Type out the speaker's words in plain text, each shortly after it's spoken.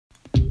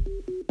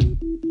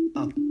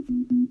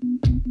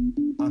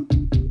Day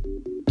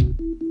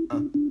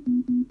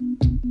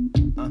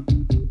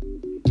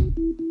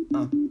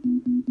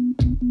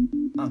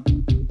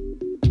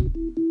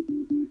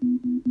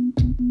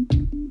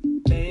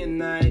and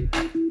night,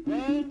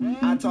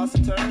 I toss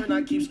and turn,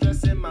 I keep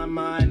stressing my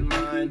mind.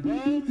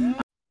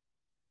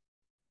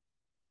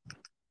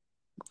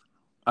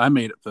 I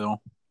made it,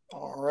 Phil.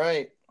 All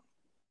right.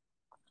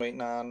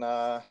 Waiting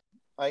on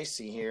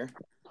Icy here.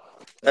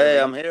 Hey,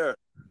 I'm here.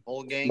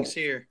 Whole gang's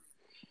here.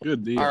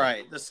 Good deal. All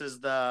right. This is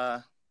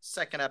the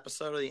second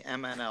episode of the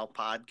MNL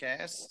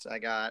podcast. I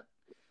got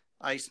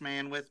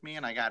Iceman with me,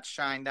 and I got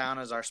Shinedown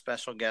as our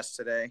special guest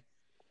today.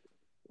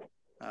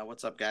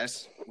 What's up,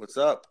 guys? What's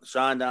up?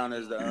 Shinedown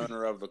is the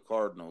owner of the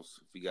Cardinals,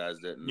 if you guys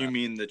didn't know. You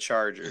mean the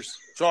Chargers?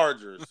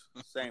 Chargers.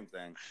 Same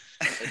thing.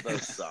 They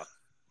both suck.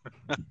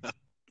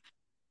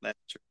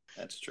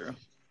 That's true.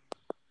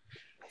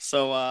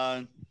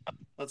 So,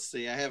 let's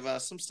see. I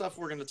have some stuff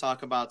we're going to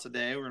talk about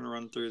today. We're going to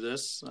run through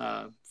this.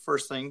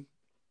 First thing,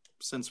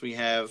 since we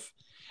have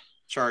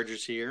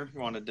Chargers here,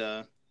 wanted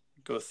to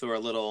go through our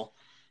little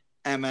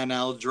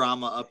MNL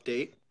drama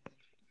update.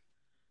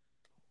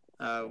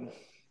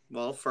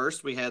 Well,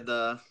 first, we had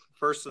the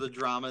first of the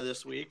drama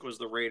this week was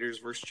the Raiders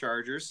versus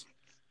Chargers.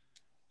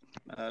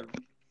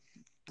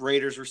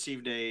 Raiders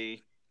received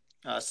a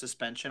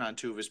suspension on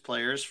two of his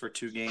players for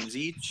 2 games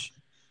each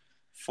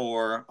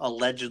for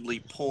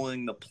allegedly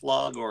pulling the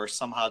plug or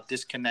somehow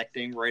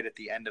disconnecting right at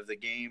the end of the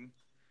game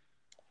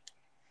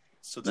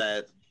so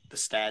that the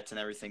stats and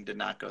everything did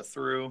not go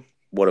through.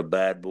 What a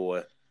bad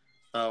boy.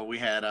 We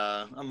had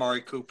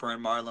Amari Cooper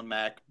and Marlon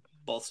Mack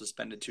both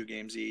suspended 2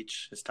 games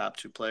each, his top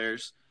 2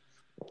 players.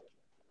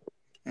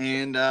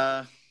 And,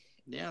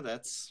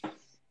 that's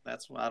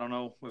I don't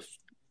know if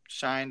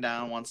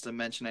Shinedown wants to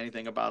mention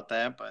anything about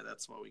that, but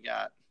that's what we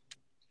got.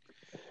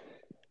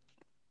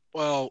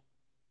 Well,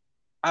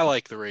 I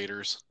like the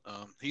Raiders.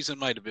 He's in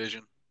my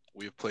division.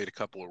 We've played a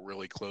couple of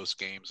really close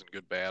games and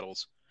good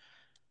battles,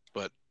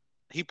 but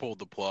he pulled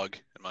the plug,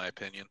 in my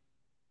opinion.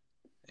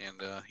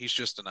 And he's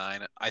just a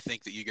 9. I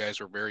think that you guys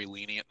were very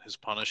lenient in his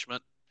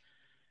punishment.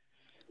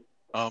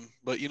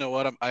 But you know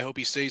what? I hope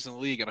he stays in the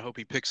league, and I hope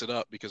he picks it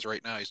up because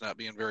right now he's not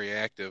being very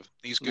active.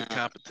 He's good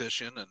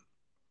competition, and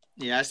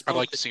I'd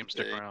like to see him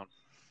stick around.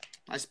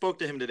 I spoke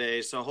to him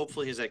today, so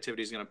hopefully his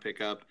activity is going to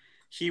pick up.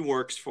 He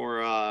works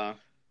for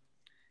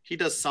he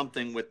does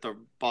something with the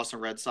Boston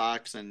Red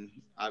Sox, and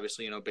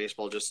obviously,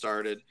 baseball just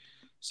started.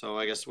 So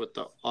I guess with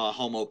the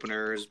home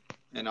openers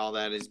and all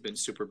that, he's been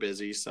super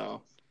busy.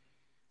 So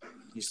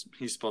he's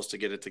supposed to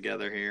get it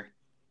together here.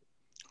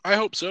 I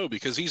hope so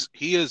because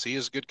he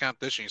is good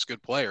competition. He's a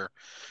good player.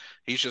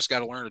 He's just got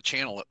to learn to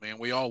channel it, man.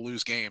 We all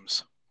lose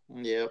games.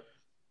 Yep.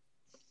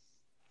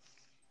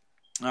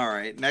 All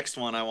right. Next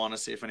one, I want to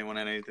see if anyone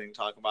had anything to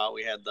talk about.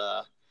 We had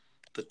the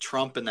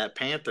Trump and that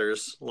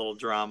Panthers little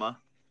drama.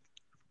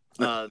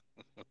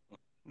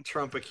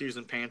 Trump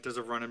accusing Panthers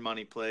of running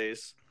money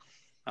plays.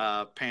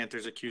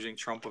 Panthers accusing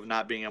Trump of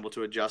not being able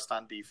to adjust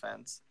on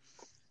defense.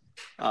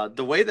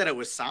 The way that it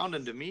was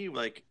sounding to me,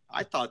 like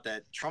I thought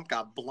that Trump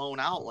got blown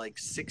out like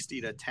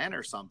 60-10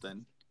 or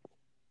something.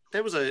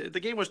 The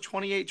game was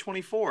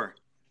 28-24.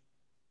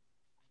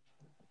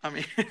 I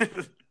mean,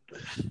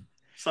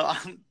 so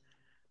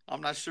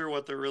I'm not sure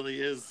what there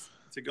really is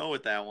to go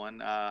with that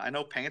one. I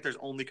know Panthers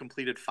only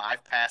completed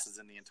 5 passes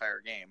in the entire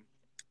game.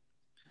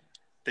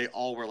 They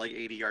all were like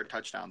 80-yard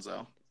touchdowns,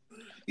 though.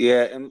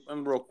 Yeah, and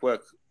real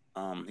quick,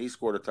 he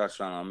scored a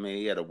touchdown on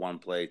me. He had a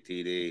 1-play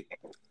TD.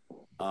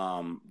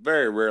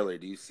 Very rarely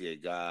do you see a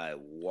guy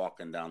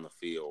walking down the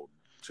field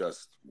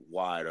just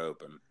wide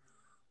open.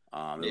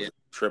 It was a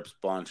trips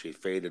bunch. He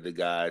faded the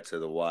guy to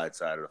the wide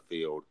side of the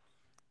field.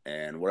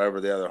 And whatever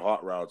the other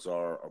hot routes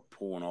are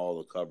pulling all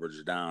the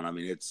coverage down. I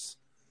mean,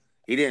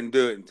 he didn't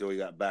do it until he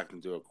got back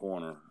into a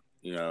corner,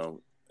 in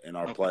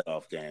our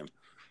playoff game.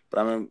 But,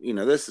 I mean,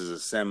 this is a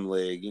sim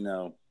league,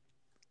 them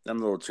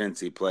little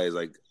chintzy plays.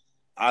 Like,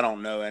 I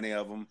don't know any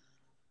of them.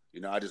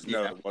 I just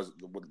know it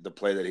wasn't the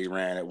play that he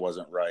ran. It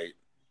wasn't right.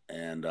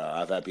 And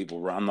I've had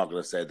people run. I'm not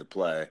going to say the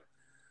play.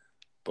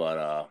 But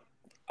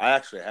I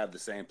actually have the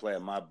same play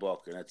in my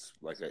book, and it's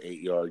like an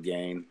 8-yard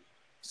gain,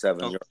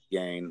 7-yard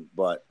gain.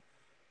 But,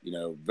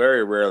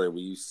 very rarely will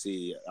you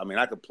see – I mean,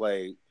 I could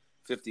play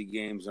 50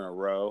 games in a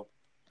row,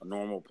 a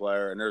normal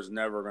player, and there's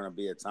never going to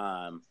be a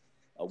time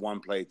a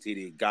 1-play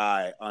TD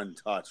guy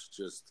untouched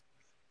just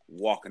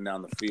walking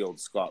down the field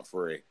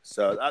scot-free.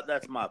 So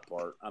that's my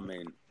part. I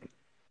mean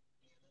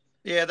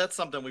 – yeah, that's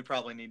something we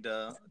probably need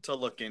to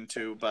look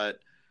into. But,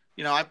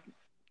 I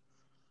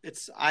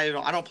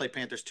don't play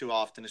Panthers too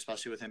often,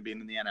 especially with him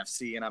being in the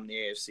NFC and I'm the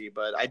AFC.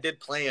 But I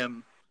did play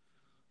him,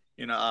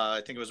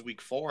 I think it was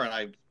week 4, and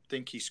I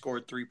think he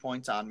scored 3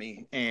 points on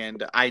me.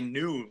 And I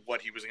knew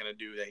what he was going to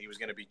do, that he was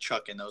going to be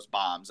chucking those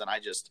bombs. And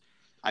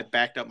I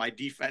backed up my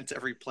defense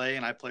every play,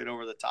 and I played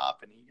over the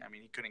top. And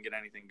he couldn't get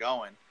anything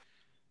going.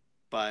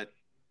 But,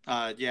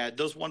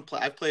 those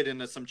I've played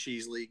into some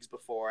cheese leagues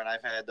before, and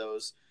I've had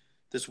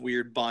this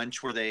weird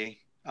bunch where they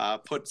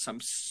put some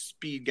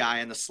speed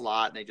guy in the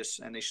slot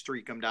and they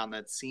streak him down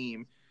that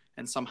seam,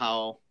 and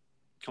somehow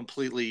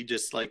completely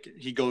just like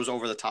he goes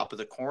over the top of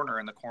the corner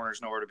and the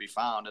corner's nowhere to be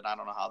found, and I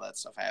don't know how that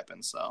stuff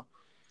happens. So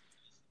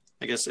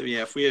I guess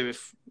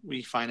if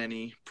we find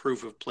any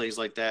proof of plays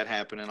like that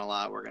happening a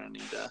lot, we're gonna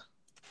need to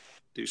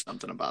do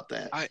something about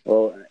that.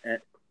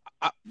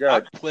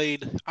 I've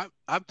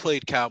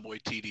played Cowboy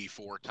TD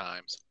 4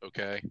 times,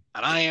 okay,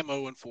 and I am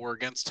 0-4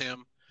 against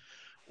him.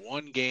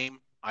 One game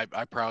I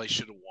probably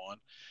should have won,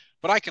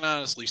 but I can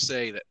honestly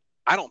say that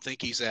I don't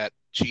think he's that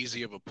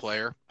cheesy of a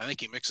player. I think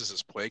he mixes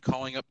his play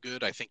calling up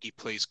good. I think he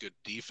plays good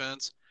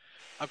defense.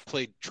 I've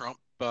played Trump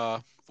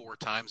 4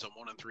 times. I'm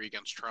 1-3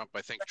 against Trump.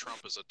 I think Trump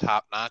is a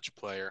top-notch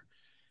player.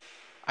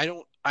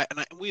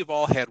 We've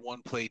all had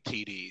one-play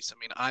TDs. I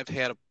mean, I've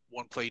had a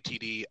one-play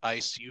TD.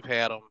 Ice, you've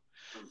had them.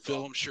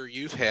 Phil, I'm sure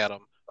you've had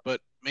them.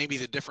 But maybe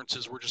the difference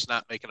is we're just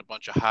not making a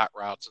bunch of hot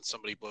routes and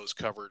somebody blows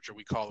coverage or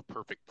we call a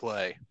perfect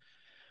play.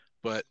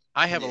 But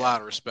I have a lot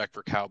of respect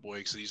for Cowboy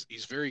because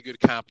he's very good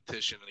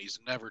competition and he's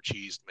never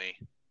cheesed me.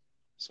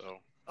 So.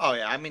 Oh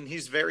yeah, I mean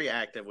he's very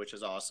active, which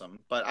is awesome.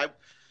 But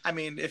I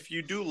mean if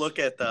you do look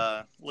at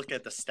the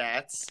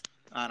stats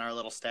on our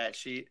little stat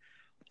sheet,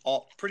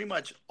 pretty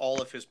much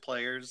all of his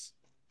players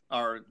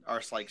are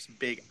like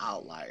big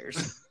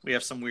outliers. We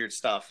have some weird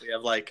stuff. We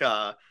have like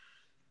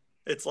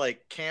it's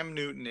like Cam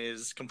Newton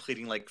is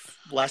completing like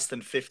less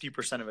than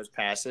 50% of his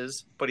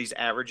passes, but he's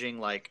averaging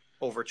like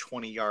over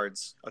 20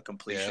 yards a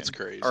completion. Yeah, that's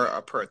crazy.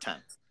 Or per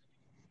attempt.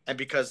 And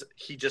because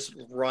he just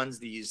runs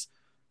these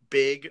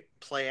big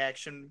play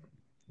action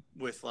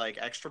with like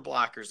extra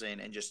blockers in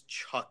and just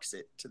chucks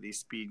it to these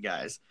speed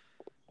guys.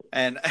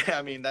 And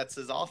I mean, that's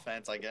his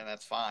offense. Again,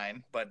 that's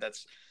fine, but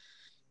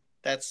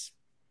that's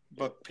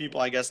what people,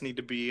 I guess, need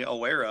to be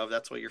aware of.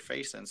 That's what you're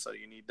facing. So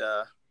you need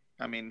to,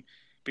 I mean,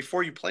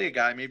 before you play a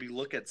guy, maybe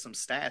look at some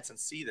stats and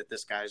see that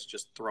this guy's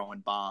just throwing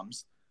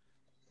bombs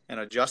and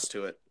adjust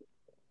to it.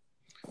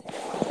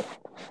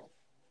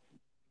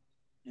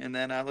 And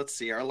then let's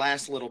see. Our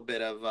last little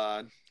bit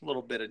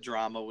of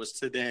drama was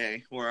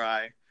today, where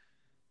I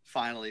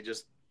finally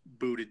just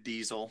booted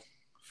Diesel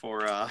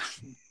for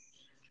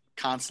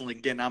constantly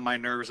getting on my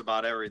nerves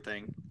about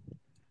everything,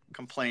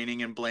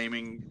 complaining and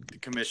blaming the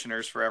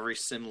commissioners for every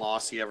sin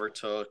loss he ever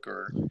took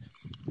or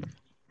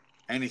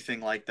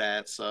anything like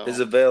that. So his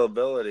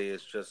availability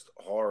is just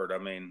hard. I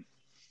mean,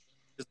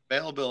 his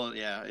availability,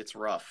 yeah, it's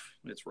rough.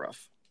 It's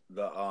rough.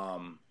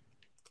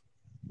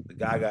 The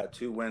guy got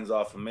 2 wins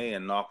off of me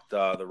and knocked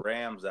the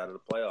Rams out of the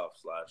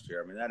playoffs last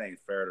year. I mean, that ain't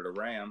fair to the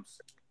Rams.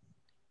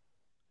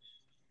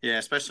 Yeah,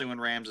 especially when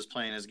Rams is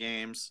playing his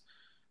games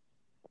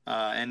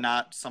and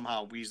not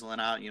somehow weaseling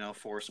out,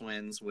 force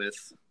wins with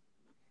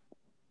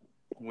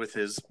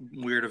his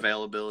weird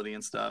availability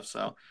and stuff.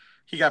 So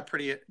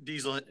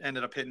Diesel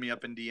ended up hitting me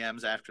up in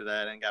DMs after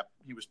that and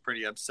he was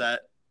pretty upset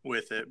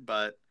with it.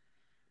 But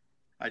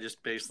I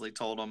just basically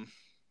told him,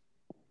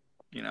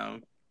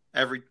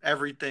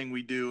 everything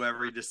we do,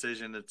 every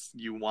decision, it's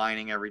you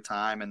whining every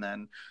time. And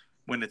then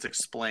when it's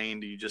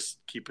explained, you just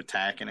keep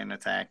attacking, and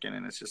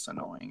it's just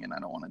annoying, and I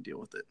don't want to deal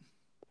with it.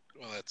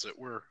 Well, that's it.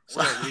 We're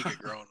a league of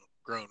grown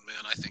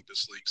men. I think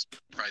this league's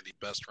probably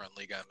the best run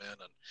league I'm in.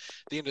 And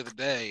at the end of the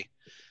day,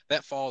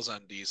 that falls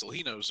on Diesel.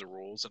 He knows the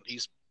rules, and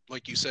he's,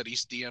 like you said,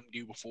 he's DM'd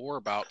you before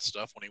about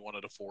stuff when he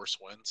wanted a force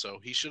win. So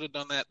he should have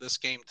done that this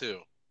game too.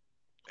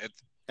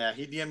 Yeah,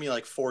 he DM'd me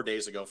like 4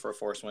 days ago for a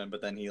force win,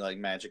 but then he like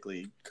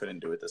magically couldn't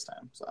do it this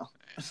time.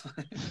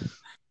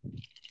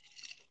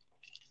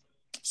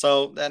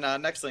 So then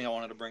next thing I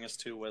wanted to bring us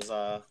to was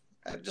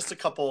just a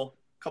couple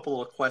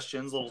of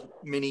questions, little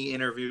mini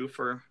interview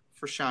for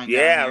Shine.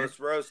 Yeah, let's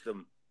roast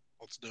him.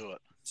 Let's do it.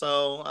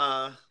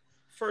 So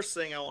first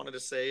thing I wanted to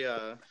say,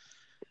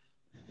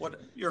 what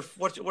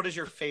is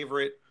your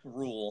favorite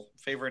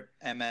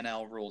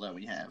MNL rule that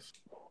we have?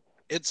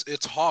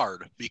 It's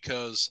hard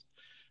because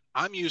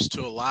I'm used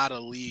to a lot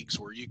of leagues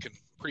where you can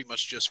pretty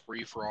much just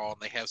free for all,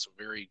 and they have some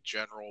very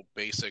general,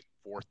 basic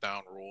 4th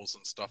down rules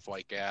and stuff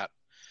like that.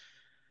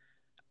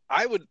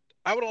 I would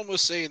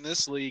almost say in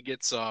this league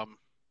it's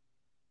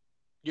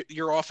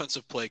your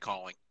offensive play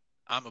calling.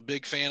 I'm a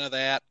big fan of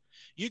that.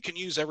 You can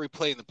use every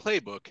play in the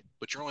playbook,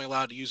 but you're only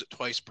allowed to use it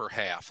twice per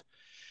half.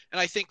 And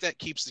I think that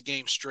keeps the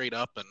game straight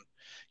up and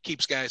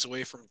keeps guys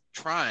away from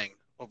trying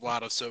a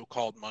lot of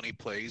so-called money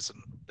plays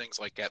and things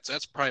like that. So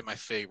that's probably my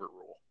favorite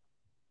rule.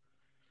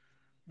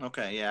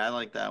 Okay, yeah, I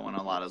like that one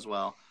a lot as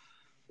well.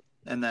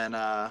 And then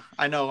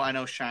I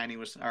know Shiny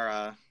was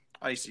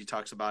Icy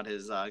talks about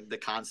his the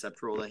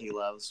concept rule that he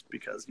loves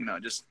because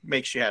it just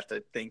makes you have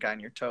to think on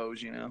your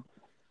toes.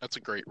 That's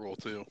a great rule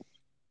too.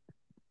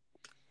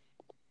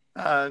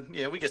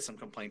 Yeah, we get some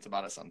complaints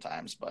about it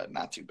sometimes, but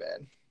not too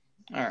bad.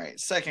 All right,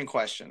 second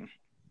question.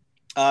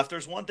 If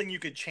there's one thing you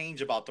could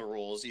change about the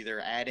rules,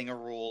 either adding a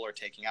rule or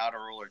taking out a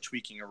rule or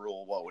tweaking a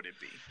rule, what would it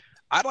be?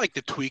 I'd like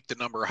to tweak the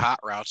number of hot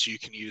routes you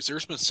can use.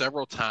 There's been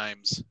several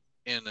times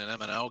in an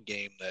MNL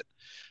game that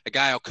a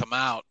guy will come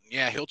out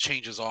and he'll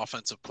change his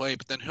offensive play,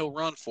 but then he'll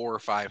run 4 or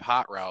 5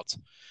 hot routes.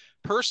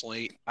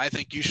 personally, I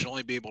think you should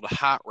only be able to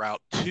hot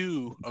route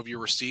 2 of your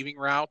receiving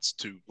routes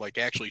to like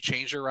actually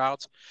change your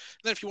routes. And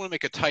then if you want to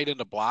make a tight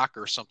end a block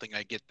or something,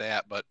 I get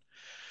that. But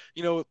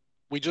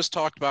we just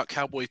talked about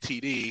Cowboy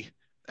TD,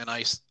 and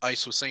Ice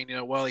was saying,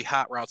 well, he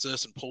hot routes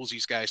this and pulls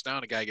these guys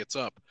down, a guy gets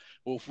up.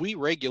 Well, if we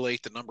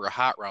regulate the number of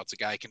hot routes a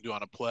guy can do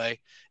on a play,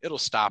 it'll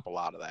stop a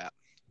lot of that.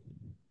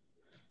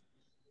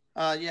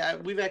 Yeah,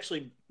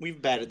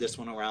 we've batted this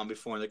one around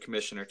before in the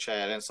commissioner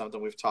chat, and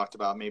something we've talked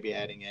about maybe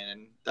adding in.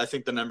 And I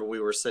think the number we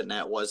were sitting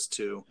at was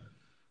 2,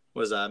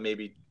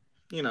 maybe,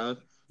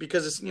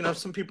 because it's,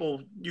 some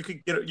people you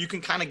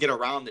can kind of get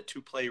around the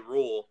 2-play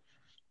rule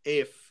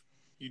if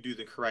you do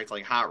the correct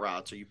like hot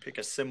routes, or you pick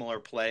a similar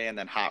play and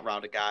then hot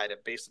route a guy to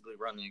basically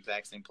run the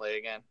exact same play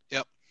again.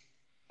 Yep.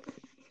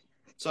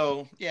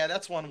 So yeah,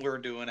 that's one we're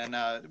doing, and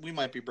we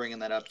might be bringing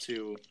that up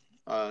to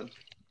a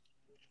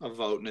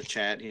vote in the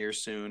chat here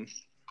soon.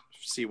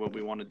 See what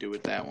we want to do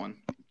with that one.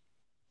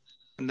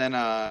 And then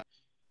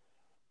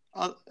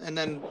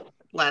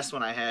last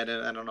one I had,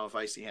 I don't know if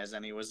Icy has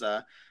any, was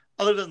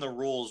other than the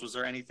rules, was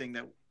there anything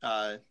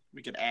that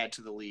we could add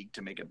to the league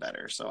to make it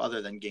better? So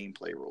other than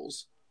gameplay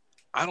rules.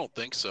 I don't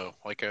think so.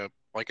 Like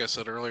I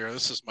said earlier,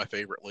 this is my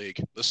favorite league.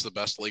 This is the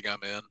best league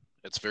I'm in.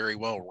 It's very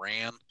well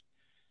ran.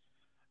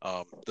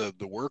 The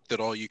work that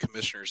all you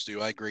commissioners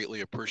do, I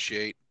greatly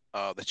appreciate.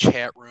 The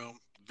chat room,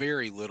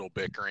 very little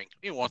bickering.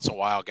 Once in a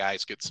while,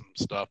 guys get some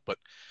stuff, but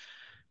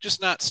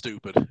just not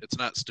stupid. It's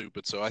not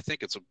stupid. So I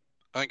think it's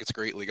a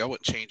great league. I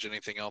wouldn't change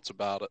anything else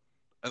about it.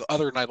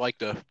 Other than I'd like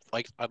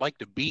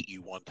to beat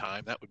you one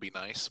time. That would be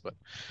nice, but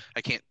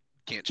I can't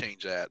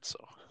change that. So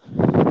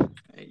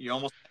you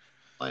almost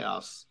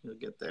playoffs. You'll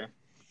get there.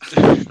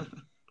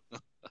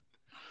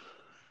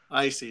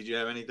 Icy, do you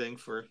have anything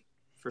for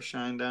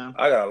Shinedown?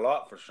 I got a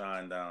lot for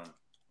Shinedown.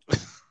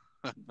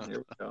 Here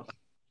we go.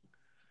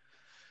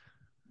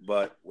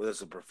 But this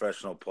is a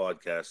professional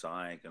podcast, so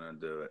I ain't gonna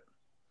do it.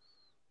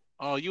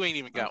 Oh, you ain't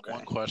even got Okay.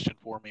 one question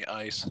for me,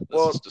 Ice.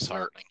 This is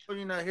disheartening.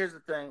 Well, here's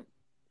the thing.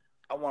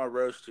 I want to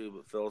roast you,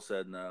 but Phil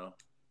said no.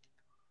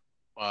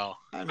 Well,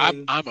 I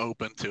mean, I'm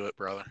open to it,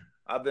 brother.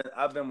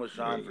 I've been with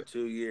Sean for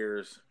 2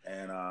 years,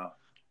 and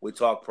we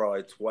talk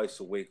probably twice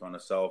a week on the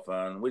cell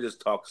phone. We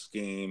just talk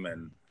scheme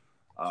and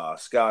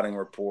scouting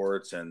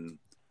reports, and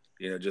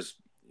just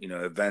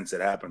events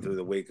that happen through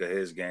the week of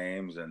his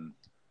games, and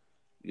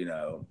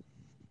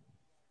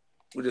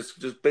we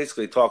just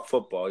basically talk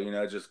football.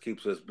 It just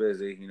keeps us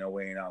busy.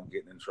 We ain't out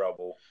getting in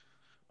trouble.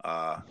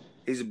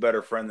 He's a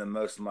better friend than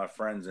most of my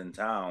friends in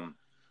town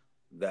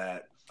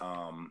that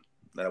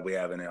we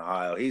have in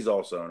Ohio. He's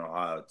also in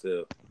Ohio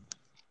too.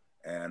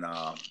 And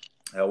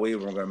hell, we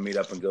were going to meet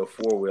up and go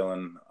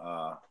 4-wheeling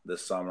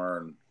this summer.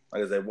 And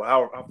like I said,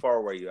 how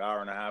far were you?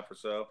 Hour and a half or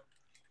so?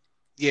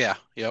 Yeah.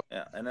 Yep.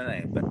 Yeah, and it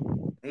ain't. But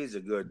he's a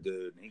good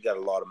dude. He got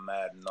a lot of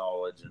Madden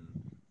knowledge, and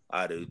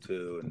I do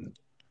too. And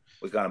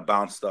we kind of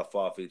bounce stuff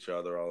off each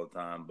other all the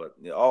time. But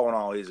all in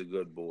all, he's a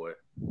good boy.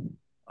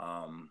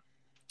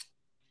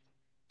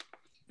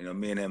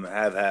 Me and him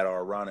have had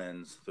our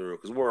run-ins through,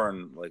 because we're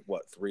in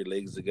 3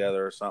 leagues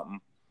together or something.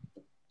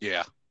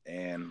 Yeah.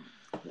 And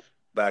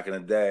back in the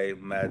day,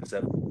 Madden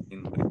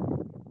 17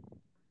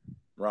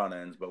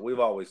 run-ins, but we've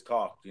always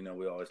talked.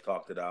 We always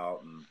talked it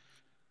out, and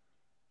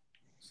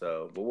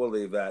so. But we'll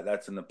leave that.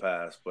 That's in the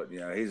past. But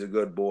he's a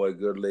good boy,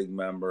 good league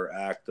member,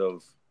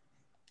 active.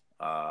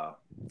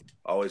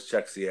 Always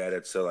checks the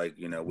edits, so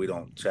we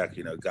don't check.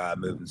 Guy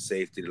moving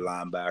safety to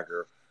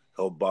linebacker.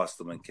 He'll bust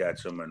them and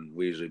catch them, and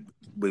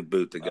we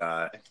boot the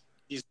guy.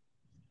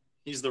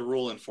 He's the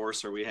rule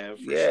enforcer we have.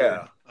 For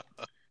Yeah,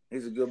 sure.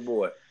 He's a good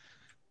boy.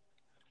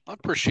 I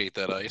appreciate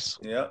that, Ice.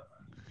 Yep.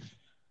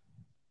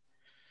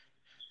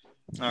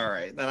 All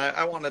right. Then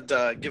I wanted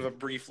to give a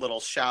brief little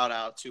shout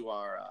out to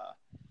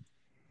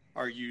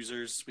our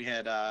users. We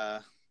had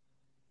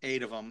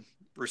 8 of them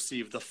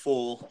receive the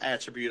full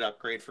attribute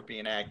upgrade for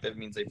being active. It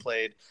means they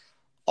played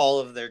all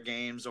of their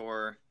games,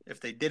 or if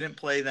they didn't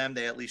play them,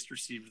 they at least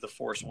received the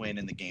force win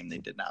in the game they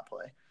did not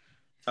play.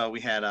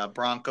 We had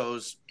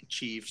Broncos,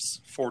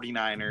 Chiefs,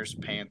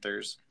 49ers,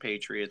 Panthers,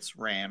 Patriots,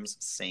 Rams,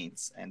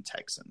 Saints, and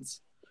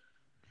Texans.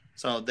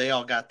 So they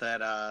all got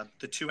that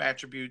the 2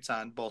 attributes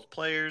on both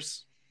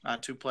players,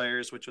 2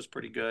 players, which was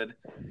pretty good.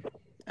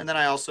 And then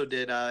I also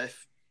did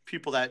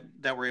people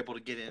that were able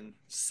to get in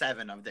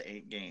 7 of the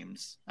 8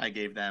 games. I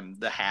gave them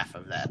the half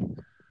of that.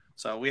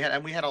 So we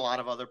had a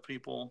lot of other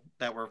people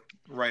that were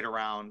right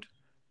around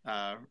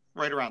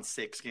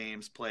 6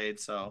 games played.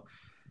 So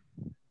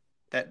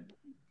that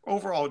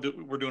overall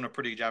we're doing a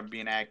pretty good job of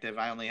being active.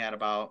 I only had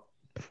about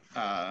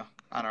on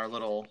our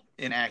little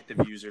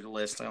inactive user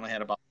list, I only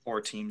had about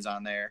 4 teams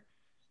on there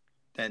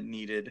that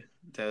needed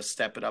to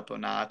step it up a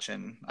notch,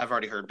 and I've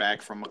already heard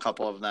back from a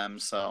couple of them.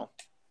 So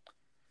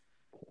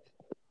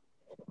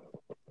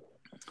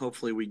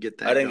hopefully we get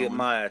that. I didn't going. get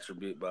my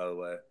attribute, by the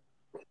way.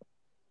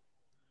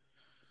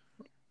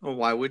 Well,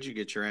 why would you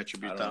get your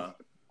attribute, I though?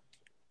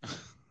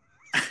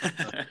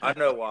 don't know. I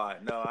know why.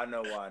 No, I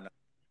know why. No.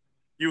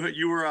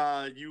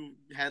 You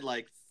had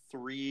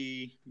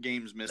 3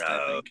 games missed,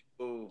 I think.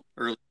 Ooh.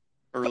 Early.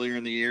 earlier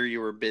in the year you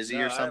were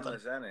busy or I something? haven't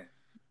missed any.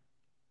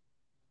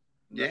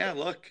 Yeah,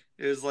 look,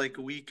 it was like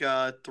week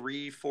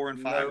 3, 4, and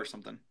 5 or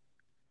something.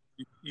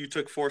 You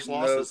took forced No,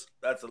 losses.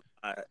 that's a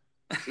lie.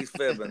 He's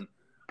fibbing.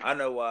 I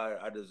know why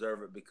I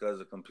deserve it, because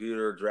the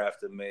computer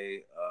drafted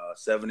me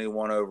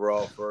 71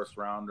 overall first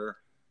rounder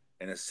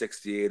and a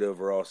 68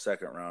 overall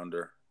second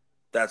rounder.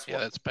 That's Yeah,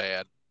 why that's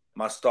bad.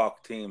 my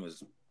stock team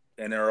is,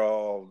 and they're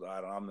all.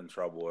 I'm in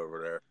trouble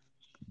over there.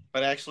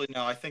 But actually,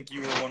 no, I think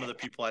you were one of the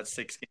people at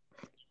 6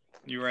 games.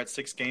 You were at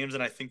 6 games,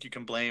 and I think you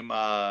can blame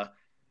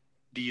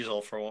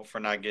Diesel for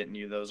not getting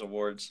you those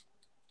awards.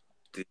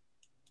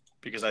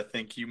 Because I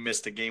think you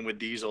missed a game with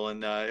Diesel,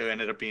 and it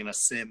ended up being a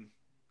sim,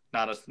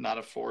 not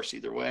a force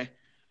either way.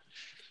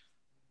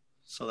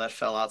 So that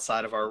fell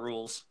outside of our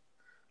rules.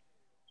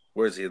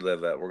 Where's he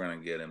live at? We're gonna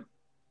get him.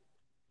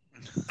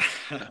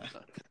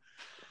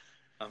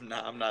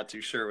 I'm not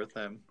too sure with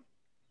him.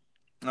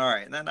 All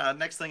right, and then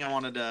next thing I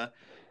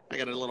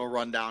got a little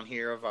rundown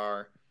here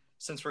of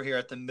since we're here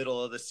at the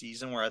middle of the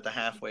season, we're at the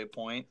halfway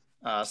point.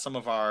 Some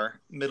of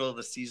our middle of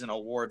the season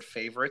award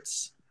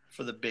favorites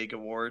for the big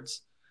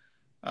awards.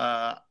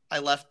 I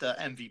left the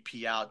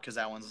MVP out because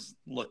that one's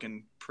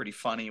looking pretty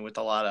funny with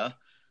a lot of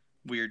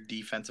weird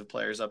defensive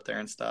players up there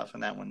and stuff,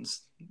 and that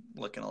one's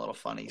looking a little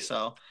funny.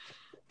 So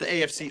the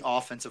AFC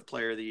Offensive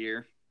Player of the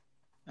Year,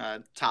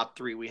 top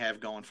 3 we have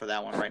going for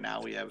that one right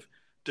now. We have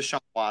Deshaun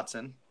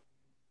Watson,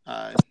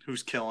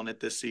 who's killing it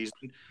this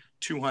season.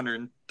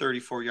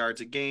 234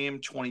 yards a game,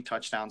 20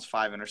 touchdowns,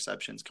 5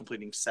 interceptions,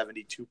 completing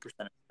 72%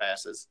 of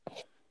passes.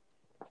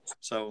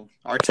 So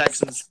our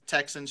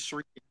Texans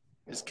Shriek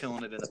is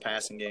killing it in the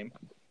passing game.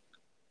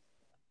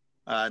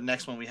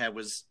 Next one we had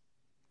was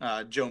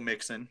Joe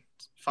Mixon,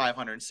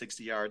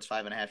 560 yards,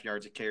 5.5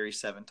 yards a carry,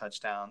 7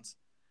 touchdowns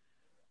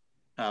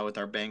with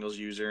our Bengals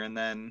user. And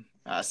then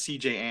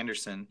CJ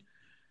Anderson,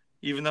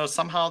 even though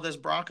somehow this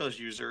Broncos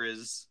user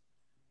is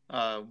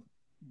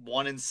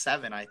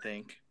 1-7, I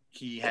think.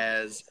 He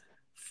has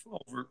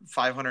over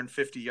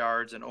 550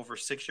 yards and over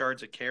 6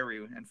 yards a carry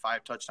and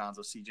 5 touchdowns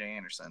with CJ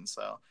Anderson.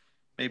 So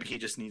maybe he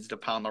just needs to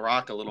pound the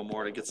rock a little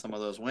more to get some of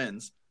those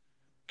wins,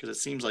 because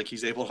it seems like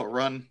he's able to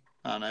run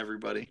on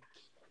everybody.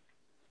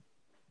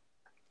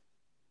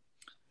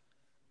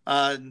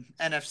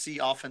 NFC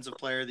Offensive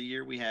Player of the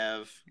Year, we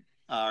have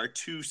our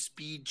 2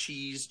 Speed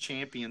Cheese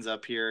champions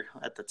up here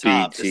at the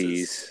top. Speed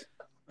Cheese.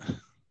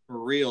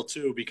 Real,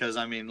 too, because,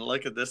 I mean,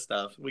 look at this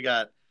stuff. We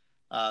got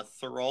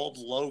Thorold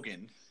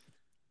Logan,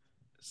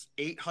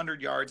 800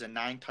 yards and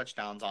 9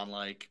 touchdowns on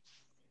like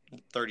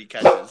 30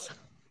 catches.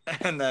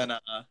 And then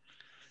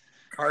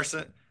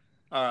Carson,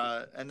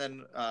 and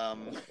then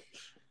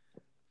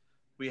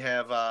we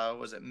have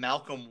was it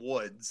Malcolm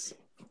Woods,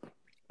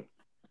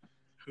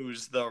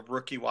 who's the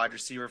rookie wide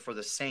receiver for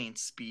the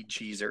Saints, Speed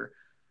Cheeser,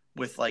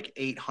 with like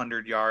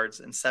 800 yards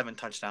and 7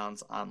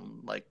 touchdowns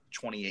on like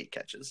 28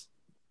 catches.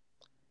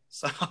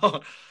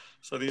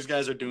 So these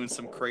guys are doing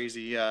some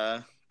crazy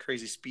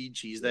speed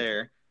cheese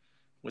there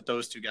with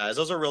those 2 guys.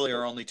 Those are really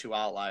our only 2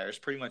 outliers.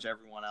 Pretty much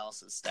everyone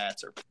else's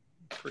stats are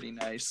pretty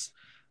nice.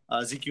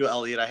 Ezekiel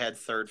Elliott, I had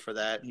 3rd for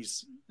that.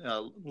 He's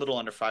a little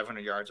under 500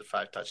 yards with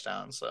 5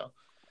 touchdowns. So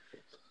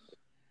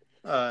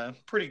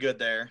pretty good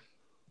there.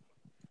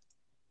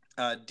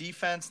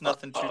 Defense,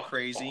 nothing too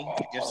crazy.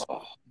 I guess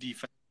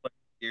defense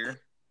here.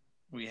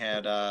 We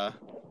had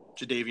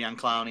Jadeveon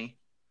Clowney,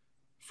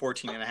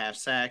 14.5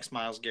 sacks.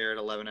 Myles Garrett,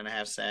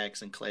 11.5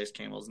 sacks. And Calais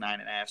Campbell's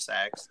 9.5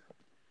 sacks.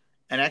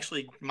 And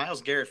actually,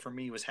 Myles Garrett, for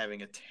me, was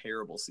having a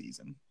terrible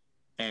season.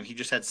 And he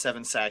just had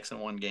 7 sacks in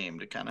one game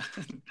to kind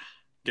of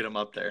get him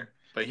up there.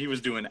 But he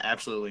was doing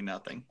absolutely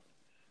nothing.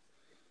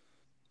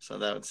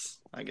 So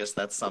I guess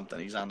that's something.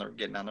 He's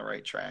getting on the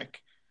right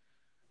track.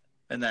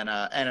 And then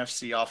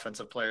NFC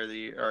Offensive Player of the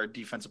Year, or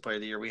Defensive Player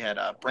of the Year, we had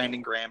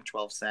Brandon Graham,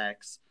 12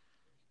 sacks.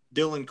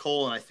 Dylan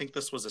Cole, and I think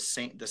this was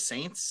the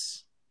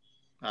Saints.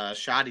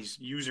 Shoddy's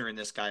user in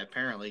this guy,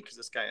 apparently, because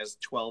this guy has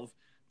 12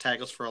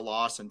 tackles for a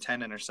loss and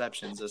 10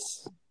 interceptions.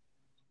 This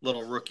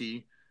little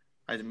rookie,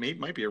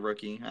 might be a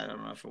rookie. I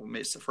don't know if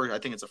it's the first. I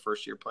think it's a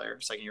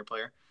second year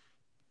player.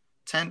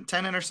 10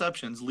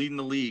 interceptions, leading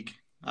the league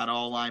out of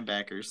all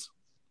linebackers.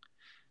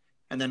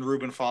 And then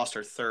Reuben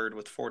Foster, 3rd,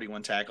 with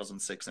 41 tackles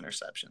and 6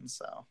 interceptions.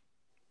 So,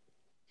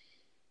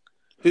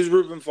 who's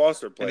Reuben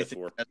Foster play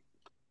for?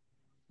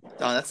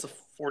 That's the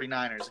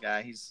 49ers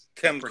guy. He's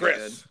Tim pretty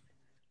Chris.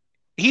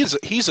 good.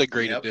 He's a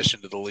great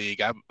addition to the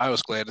league. I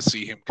was glad to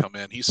see him come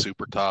in. He's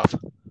super tough.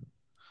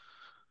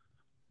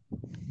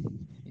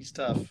 He's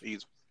tough. We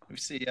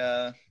see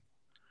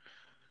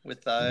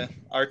with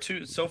our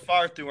 2 so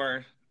far through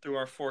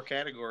our 4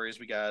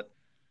 categories, we got,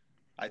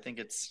 I think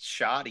it's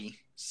Shoddy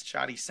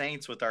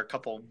Saints with our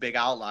couple big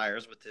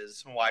outliers with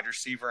his wide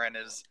receiver and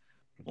his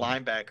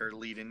linebacker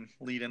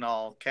leading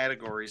all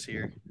categories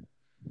here.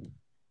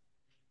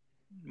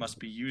 Must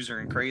be user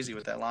and crazy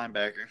with that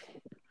linebacker.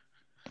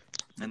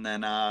 And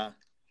then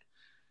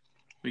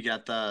we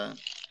got the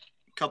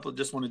couple.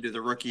 Just want to do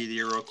the Rookie of the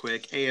Year real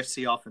quick.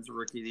 AFC Offensive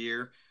Rookie of the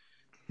Year.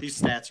 These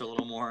stats are a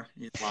little more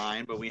in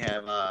line, but we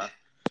have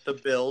the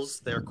Bills,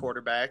 their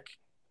quarterback,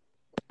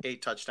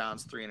 8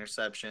 touchdowns, 3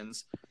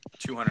 interceptions,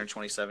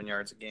 227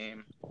 yards a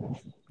game.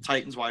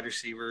 Titans wide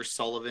receiver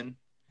Sullivan,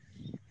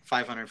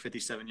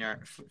 57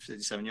 yards,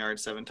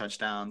 7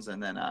 touchdowns,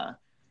 and then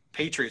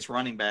Patriots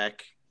running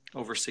back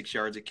over 6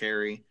 yards a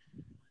carry,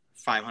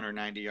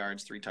 590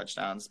 yards, 3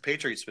 touchdowns.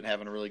 Patriots been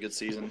having a really good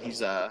season.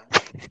 He's I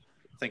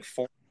think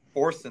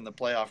fourth in the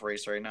playoff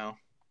race right now,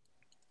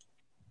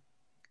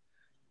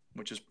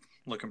 which is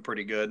looking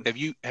pretty good.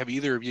 Have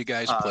either of you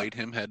guys played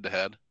him head to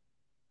head?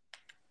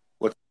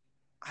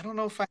 I don't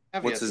know if I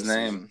have. What's his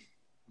name? Season.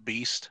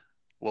 Beast,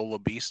 Lola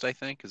Beast, I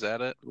think. Is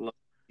that it?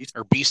 Beast.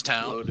 Or Beast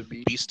Town? Lola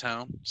Beast. Beast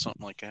Town,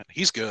 something like that.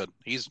 He's good.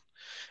 He's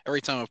every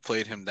time I've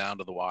played him down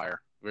to the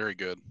wire. Very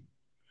good.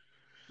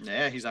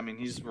 Yeah, he's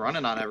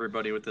running on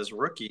everybody with this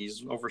rookie.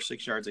 He's over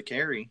 6 yards a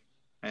carry,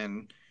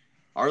 and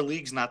our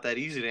league's not that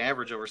easy to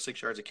average over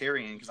 6 yards a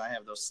carry in because I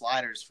have those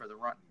sliders for the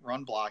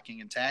run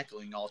blocking and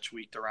tackling all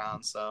tweaked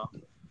around. So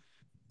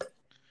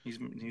he's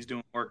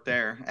doing work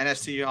there.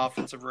 NFC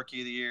Offensive Rookie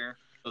of the Year.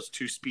 Those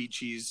 2 speed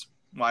cheese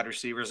wide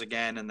receivers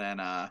again, and then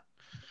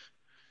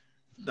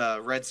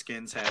the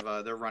Redskins have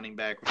their running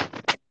back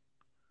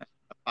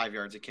 5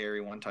 yards a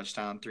carry, 1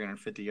 touchdown,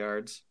 350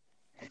 yards.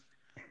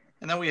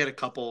 And then we had a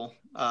couple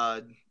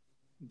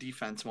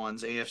defense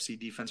ones. AFC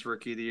Defense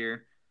Rookie of the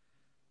Year.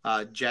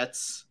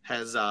 Jets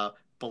has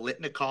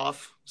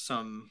Bolitnikov,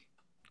 some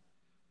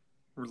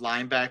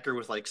linebacker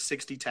with like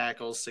 60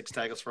 tackles, 6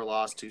 tackles for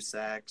loss, 2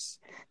 sacks.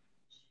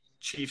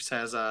 Chiefs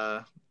has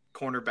a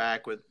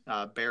cornerback with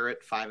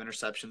Barrett, 5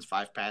 interceptions,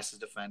 5 passes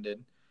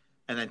defended.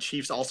 And then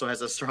Chiefs also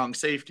has a strong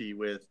safety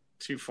with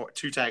 2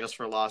 tackles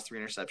for loss, 3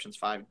 interceptions,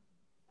 5.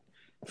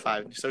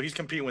 So he's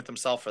competing with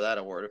himself for that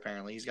award,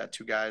 apparently. He's got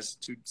 2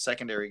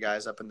 secondary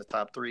guys up in the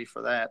top 3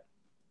 for that.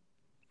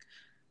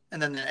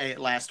 And then the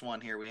last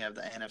one here, we have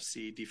the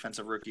NFC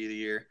Defensive Rookie of the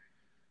Year.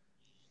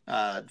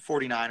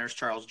 49ers,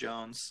 Charles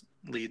Jones,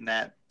 leading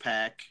that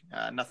pack.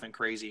 Nothing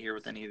crazy here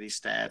with any of these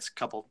stats.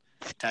 Couple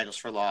tackles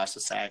for loss, a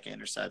sack,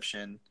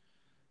 interception.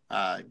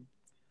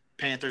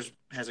 Panthers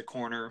has a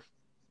corner,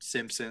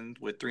 Simpson,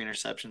 with 3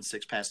 interceptions,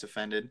 6 pass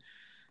defended.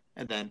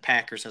 And then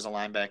Packers has a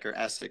linebacker,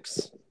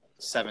 Essex,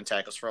 7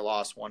 tackles for a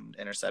loss, 1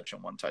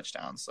 interception, 1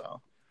 touchdown.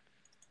 So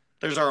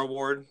there's our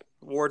award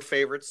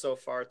favorites so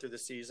far through the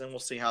season. We'll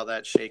see how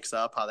that shakes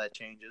up, how that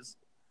changes.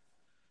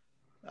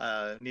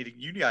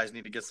 You guys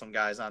need to get some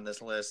guys on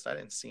this list. I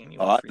didn't see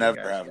anyone. I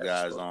never have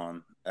guys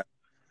on.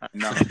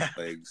 None of the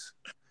leagues.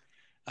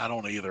 I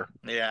don't either.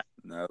 Yeah.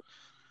 No.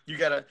 You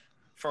gotta,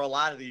 for a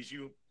lot of these,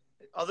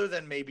 other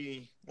than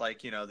maybe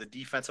like, the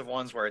defensive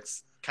ones where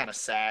it's kind of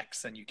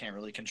sacks and you can't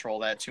really control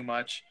that too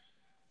much.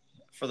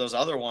 For those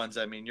other ones,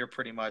 you're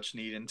pretty much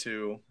needing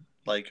to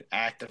like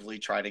actively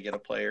try to get a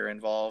player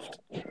involved,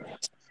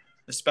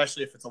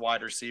 especially if it's a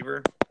wide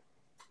receiver.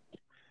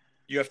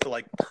 You have to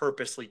like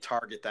purposely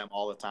target them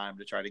all the time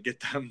to try to get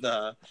them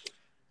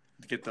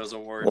get those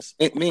awards.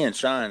 Well, me and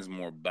Shine's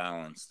more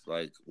balanced.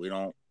 Like we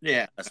don't.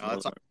 Yeah,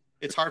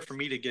 it's hard for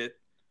me to get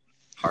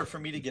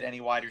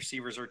any wide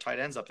receivers or tight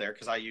ends up there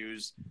because I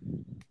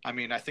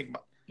think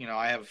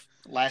I have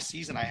last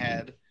season I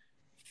had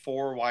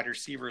 4 wide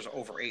receivers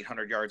over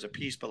 800 yards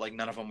apiece, but like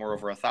none of them were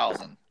over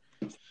 1,000.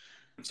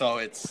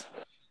 So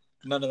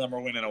none of them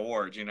are winning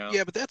awards,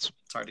 Yeah, but it's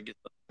hard to get.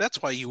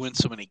 That's why you win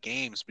so many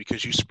games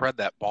because you spread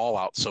that ball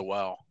out so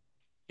well,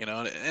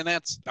 and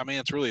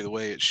it's really the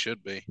way it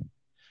should be.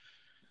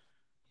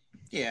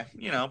 Yeah,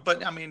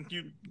 but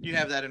you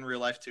have that in real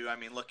life too.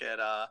 Look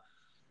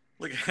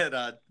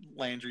at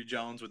Landry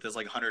Jones with his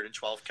like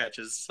 112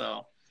 catches.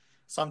 So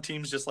some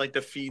teams just like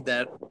to feed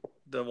the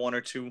 1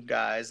 or 2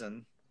 guys,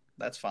 and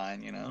that's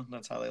fine.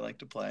 That's how they like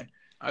to play.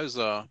 I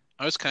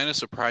was kind of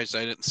surprised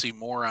I didn't see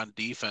more on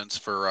defense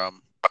for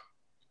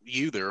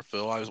you there,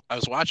 Phil. I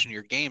was watching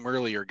your game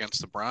earlier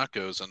against the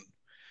Broncos, and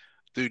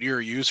dude,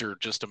 your user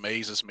just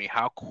amazes me.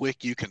 How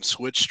quick you can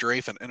switch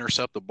strafe and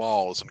intercept the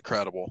ball is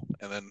incredible.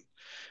 And then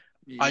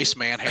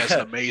Iceman has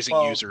an amazing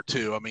user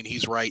too.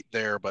 He's right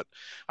there, but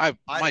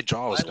my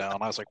jaw was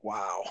down. I was like,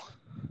 wow.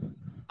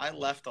 I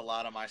left a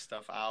lot of my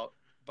stuff out,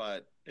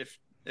 but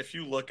if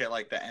you look at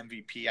like the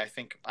MVP, I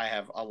think I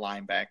have a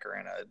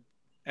linebacker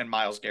and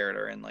Myles Garrett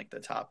are in like the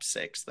top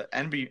 6. The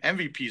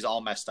MVP is all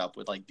messed up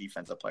with like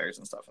defensive players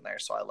and stuff in there,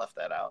 so I left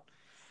that out.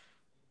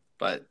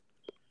 But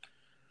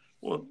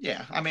well,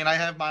 yeah, I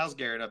have Myles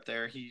Garrett up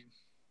there. He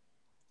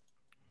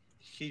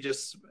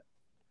just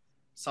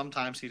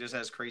sometimes he just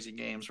has crazy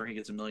games where he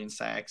gets 1 million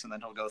sacks and then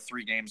he'll go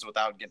 3 games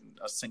without getting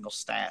a single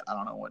stat. I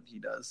don't know what he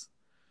does.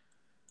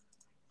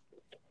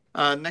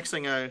 Next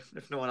thing,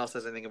 if no one else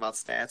has anything about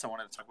stats, I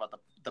wanted to talk about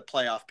the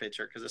playoff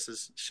picture because this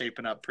is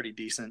shaping up pretty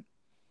decent.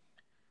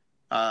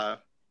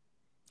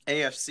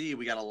 AFC,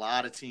 we got a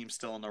lot of teams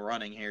still in the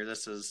running here.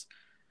 This is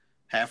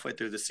halfway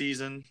through the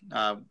season.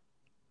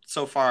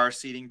 So far, our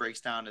seeding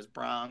breaks down as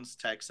Browns,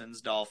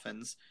 Texans,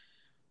 Dolphins,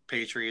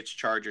 Patriots,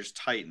 Chargers,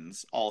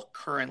 Titans, all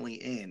currently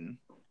in.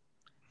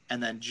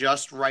 And then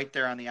just right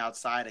there on the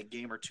outside, a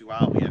game or 2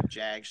 out, we have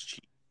Jags,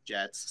 Chiefs,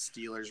 Jets,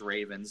 Steelers,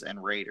 Ravens,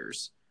 and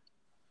Raiders.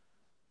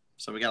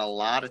 So we got a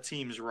lot of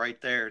teams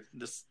right there.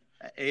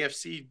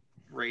 AFC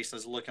race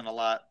is looking a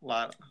lot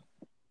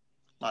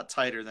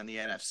tighter than the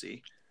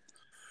NFC.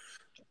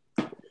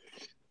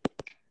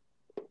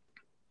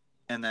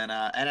 And then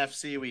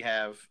NFC, we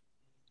have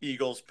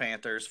Eagles,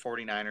 Panthers,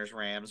 49ers,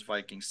 Rams,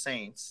 Vikings,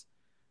 Saints,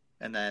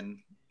 and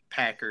then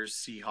Packers,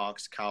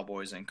 Seahawks,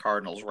 Cowboys, and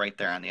Cardinals right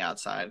there on the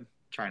outside,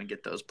 trying to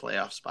get those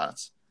playoff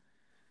spots.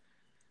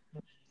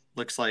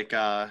 Looks like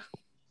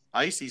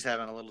Icy's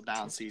having a little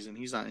down season.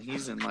 He's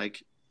in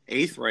like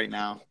 8th right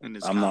now in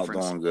his conference. I'm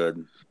not doing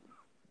good.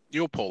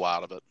 You'll pull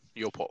out of it.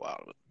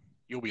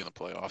 You'll be in the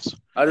playoffs.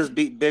 I just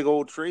beat Big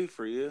Old Tree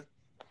for you.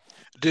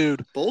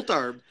 Dude, both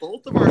of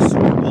our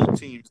Super Bowl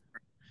teams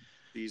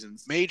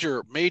seasons.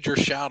 Major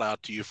shout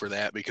out to you for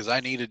that, because I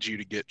needed you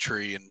to get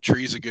Tree, and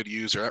Tree's a good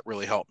user. That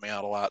really helped me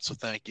out a lot, so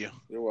thank you.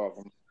 You're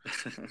welcome.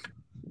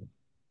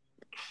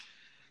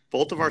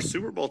 Both of our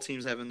Super Bowl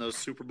teams having those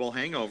Super Bowl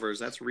hangovers.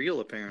 That's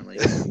real, apparently.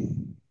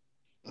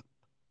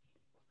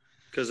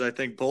 Because I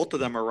think both of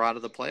them are out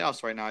of the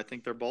playoffs right now. I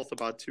think they're both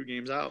about 2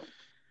 games out.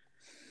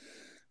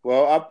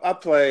 Well, I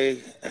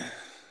play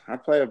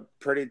a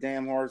pretty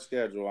damn hard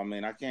schedule. I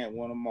mean, I can't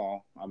win them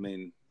all. I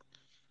mean,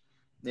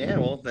 yeah,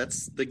 well,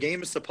 the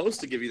game is supposed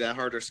to give you that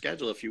harder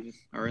schedule if you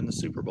are in the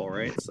Super Bowl,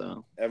 right?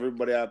 So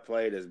everybody I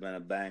played has been a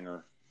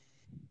banger.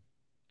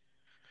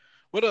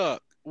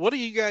 What do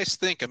you guys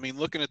think? I mean,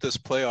 looking at this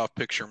playoff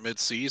picture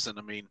mid-season,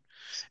 I mean,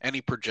 any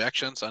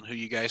projections on who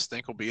you guys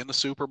think will be in the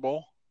Super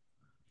Bowl?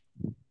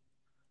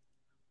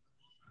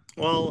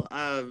 Well,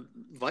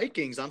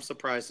 Vikings, I'm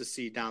surprised to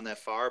see down that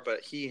far, but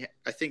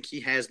I think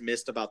he has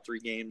missed about 3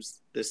 games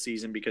this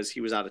season because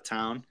he was out of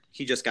town.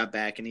 He just got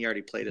back, and he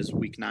already played his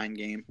Week 9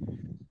 game.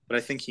 But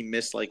I think he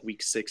missed like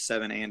Week 6,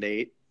 7, and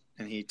 8,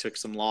 and he took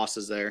some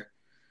losses there.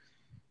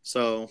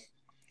 So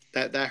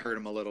that hurt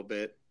him a little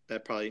bit.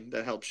 That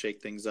helped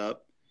shake things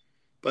up.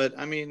 But,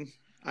 I mean,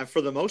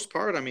 for the most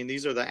part, I mean,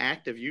 these are the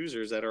active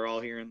users that are all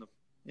here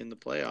in the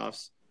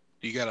playoffs.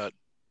 You got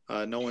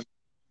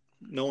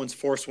no one's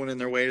forced winning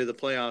their way to the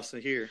playoffs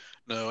here.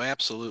 No,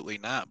 absolutely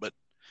not. But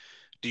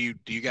do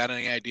you got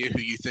any idea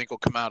who you think will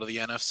come out of the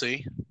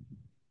NFC?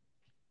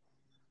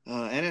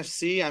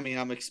 NFC, I mean,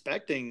 I'm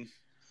expecting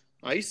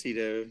Icy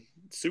the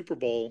Super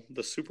Bowl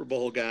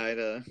guy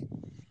to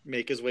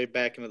make his way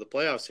back into the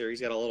playoffs here.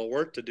 He's got a little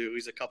work to do.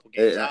 He's a couple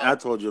games out. I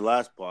told you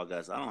last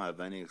podcast, I don't have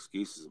any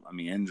excuses. I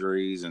mean,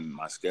 injuries and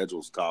my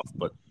schedule's tough,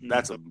 but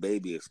that's a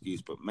baby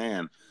excuse. But,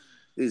 man,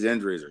 these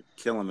injuries are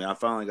killing me. I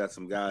finally got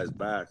some guys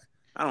back.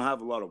 I don't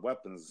have a lot of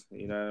weapons.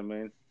 You know what I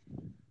mean?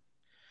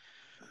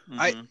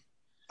 Mm-hmm.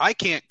 I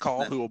can't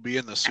call who will be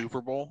in the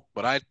Super Bowl,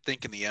 but I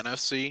think in the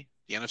NFC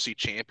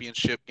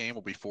Championship game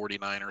will be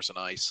 49ers and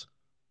Ice.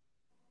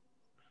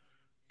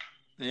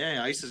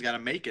 Yeah, Ice has got to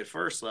make it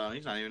first, though.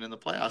 He's not even in the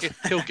playoffs.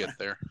 He'll get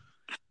there.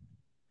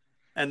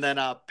 And then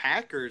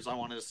Packers, I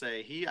wanted to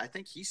say, I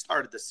think he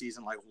started the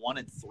season like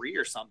 1-3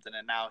 or something,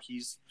 and now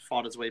he's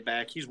fought his way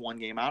back. He's 1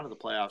 game out of the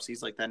playoffs.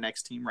 He's like that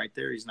next team right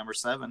there. He's number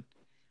 7.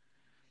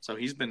 So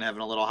he's been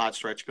having a little hot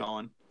stretch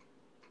going.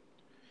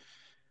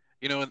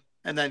 You know,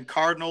 and then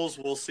Cardinals,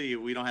 we'll see.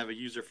 We don't have a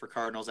user for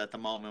Cardinals at the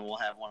moment. We'll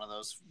have one of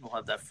those. We'll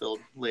have that filled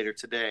later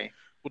today.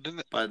 Well,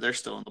 but they're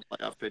still in the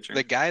playoff picture.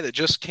 The guy that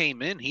just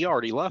came in, he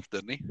already left,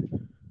 didn't he?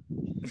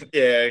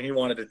 Yeah, he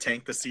wanted to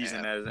tank the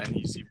season, and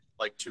he's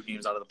like 2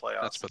 games out of the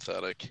playoffs. That's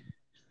pathetic.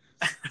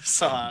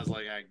 So I was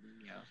like,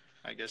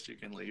 I guess you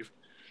can leave.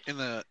 In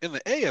the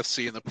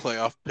AFC in the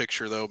playoff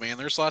picture, though, man,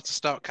 there's lots of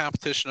stout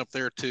competition up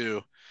there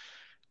too.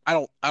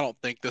 I don't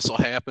think this will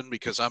happen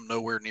because I'm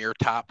nowhere near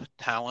top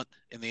talent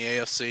in the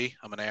AFC.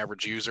 I'm an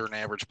average user, an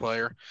average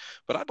player.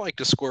 But I'd like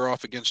to square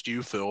off against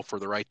you, Phil, for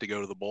the right to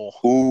go to the bowl.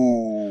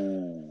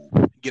 Ooh.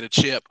 Get a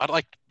chip. I'd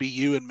like to be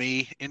you and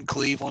me in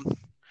Cleveland.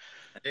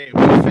 Hey,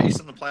 we're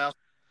facing the playoffs,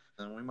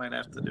 and we might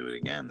have to do it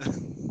again.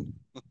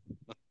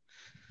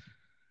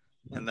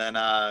 And then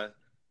I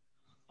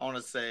want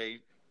to say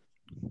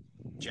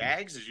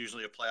Jags is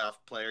usually a playoff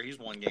player. He's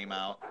 1 game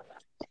out.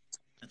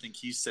 I think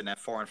he's sitting at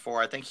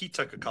 4-4. I think he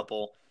took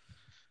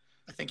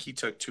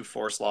 2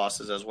 forced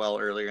losses as well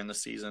earlier in the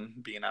season,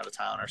 being out of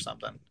town or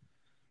something.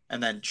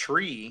 And then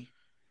Tree,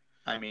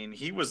 I mean,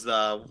 he was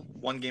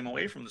 1 game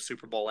away from the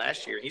Super Bowl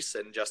last year. He's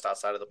sitting just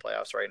outside of the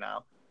playoffs right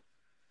now.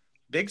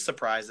 Big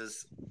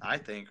surprises, I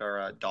think,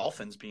 are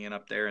Dolphins being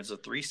up there as a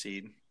 3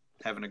 seed,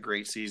 having a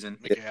great season.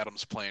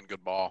 McAdams playing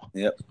good ball.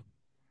 Yep.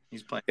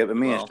 He's playing. Yeah, but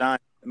me and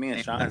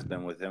Sean's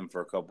been with him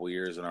for a couple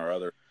years in our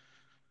other.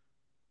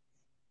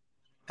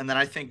 And then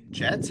I think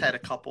Jets had a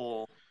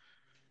couple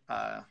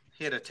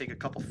he had to take a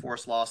couple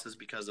forced losses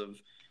because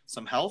of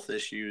some health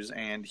issues,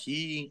 and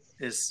he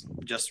is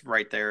just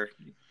right there.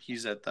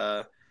 He's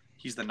the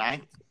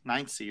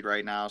ninth seed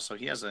right now, so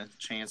he has a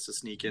chance to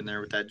sneak in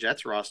there with that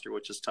Jets roster,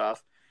 which is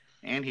tough.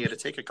 And he had to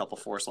take a couple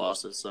forced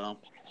losses. So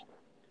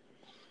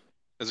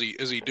is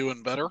he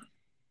doing better?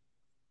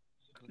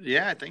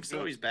 Yeah, I think so.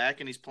 Good. He's back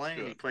and he's playing.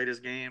 Good. He played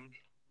his game,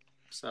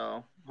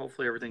 so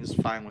hopefully everything's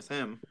fine with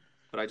him.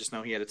 But I just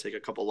know he had to take a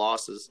couple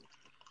losses.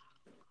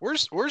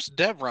 Where's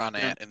Devron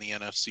at in the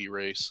NFC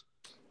race?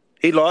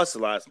 He lost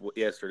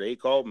yesterday. He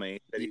called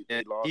me. He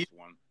lost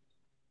one.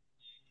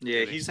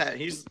 Yeah, he's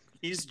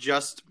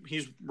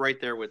right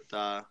there with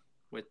I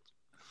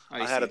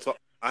had a Icy. talk.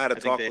 I had a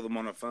think talk they- with him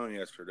on the phone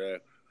yesterday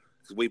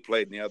because we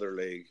played in the other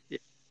league.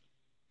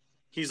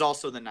 He's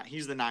also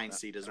he's the 9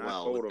 seed as And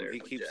well. I told with him their he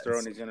keeps Jets.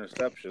 throwing these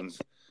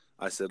interceptions.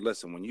 I said,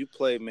 "Listen, when you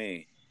play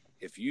me,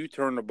 if you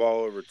turn the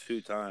ball over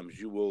 2 times,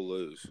 you will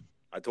lose."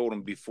 I told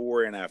him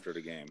before and after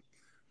the game.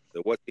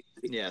 That what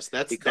Yes,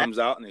 he comes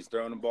out and he's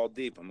throwing the ball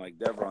deep. I'm like,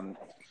 Devron,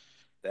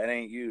 that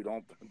ain't you.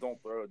 Don't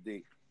throw it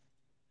deep.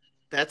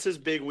 that's his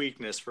big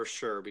weakness for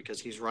sure because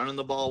he's running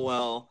the ball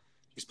well.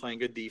 He's playing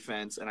good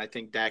defense, and I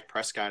think Dak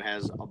Prescott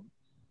is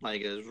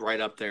right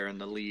up there in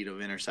the lead of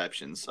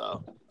interceptions.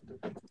 So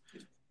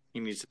he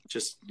needs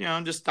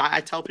to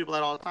I tell people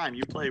that all the time.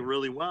 You play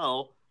really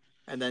well,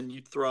 and then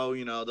you throw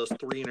those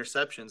 3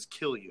 interceptions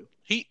kill you.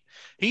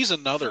 He's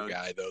another No.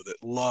 guy though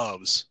that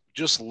loves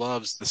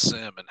the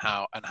sim and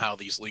how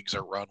these leagues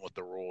are run with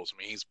the rules. I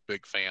mean, he's a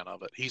big fan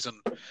of it. He's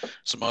in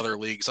some other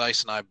leagues.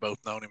 Ice and I have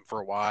both known him for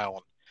a while,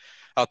 and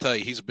I'll tell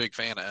you, he's a big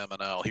fan of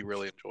MNL. He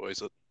really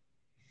enjoys it.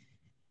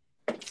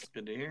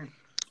 Good to hear.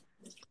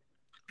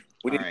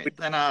 We All need, right,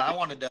 then I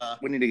wanted to.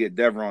 we need to get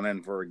Devron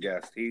in for a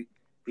guest.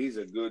 He's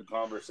a good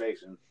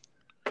conversation,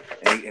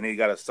 and he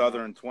got a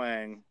southern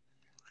twang,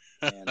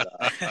 and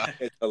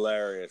it's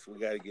hilarious. We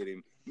got to get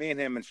him. Me and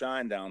him and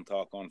Shinedown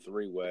talk on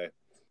 3-way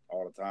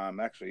all the time.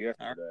 Actually,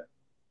 yesterday.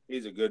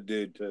 He's a good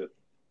dude too.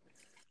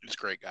 He's a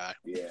great guy.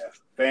 Yeah,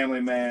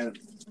 family man,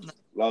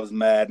 loves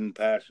Madden,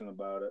 passionate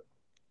about it.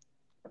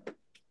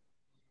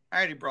 I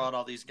already brought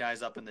all these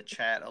guys up in the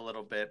chat a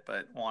little bit,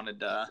 but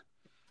wanted to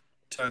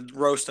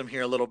roast them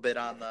here a little bit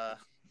on the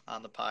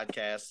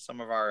podcast.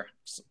 Some of our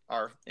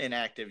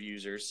inactive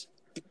users.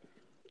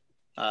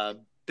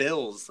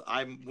 Bills.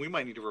 We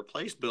might need to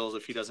replace Bills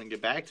if he doesn't get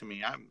back to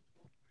me.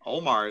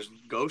 Omar's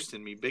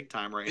ghosting me big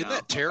time right Isn't now.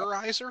 that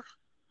Terrorizer?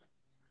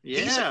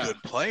 Yeah, He's a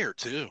good player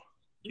too.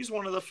 He's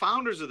one of the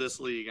founders of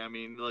this league. I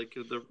mean,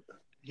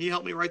 he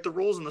helped me write the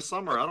rules in the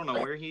summer. I don't know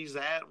where he's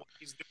at, what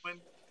he's doing.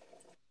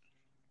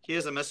 He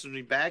hasn't messaged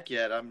me back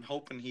yet. I'm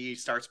hoping he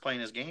starts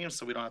playing his games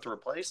so we don't have to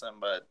replace him,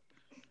 but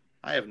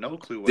I have no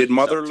clue what Did he's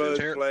up to.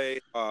 Motherload play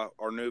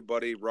our new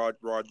buddy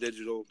Raw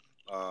Digital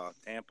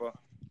Tampa?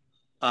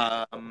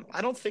 I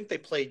don't think they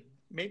played.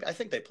 I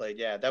think they played.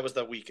 Yeah, that was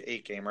the week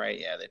 8 game, right?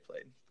 Yeah, they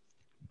played.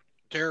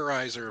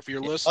 Terrorizer, if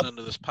you're listening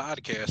to this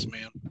podcast,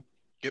 man,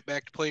 get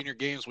back to playing your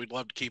games. We'd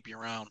love to keep you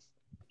around.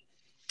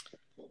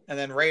 And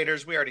then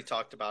Raiders, we already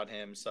talked about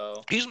him.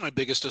 So He's my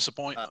biggest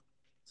disappointment.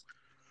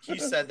 he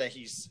said that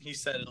he's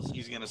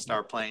going to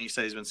start playing. He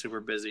said he's been super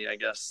busy, I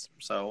guess.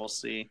 So we'll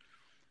see.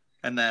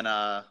 And then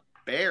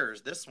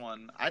Bears, this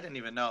one I didn't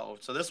even know.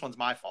 So this one's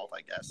my fault, I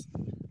guess.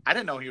 I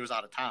didn't know he was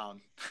out of town.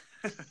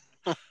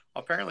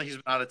 Apparently he's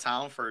been out of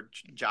town for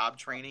job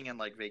training and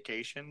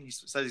vacation. He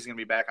says he's going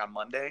to be back on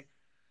Monday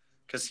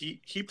because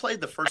he played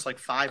the first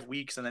 5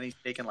 weeks and then he's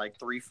taken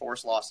 3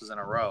 forced losses in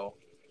a row.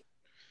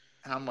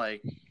 And I'm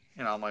like,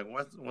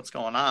 what's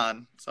going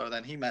on? So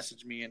then he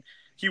messaged me and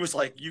he was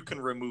like, you can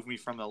remove me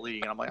from the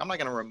league. And I'm like, I'm not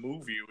going to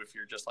remove you if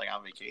you're just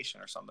on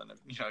vacation or something.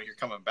 If, you're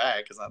coming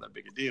back, it's not that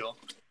big a deal.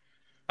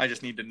 I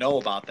just need to know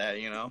about that,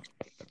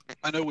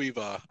 I know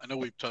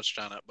we've touched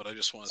on it, but I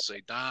just want to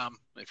say, Dom,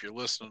 if you're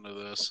listening to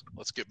this,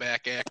 let's get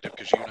back active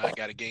because you and I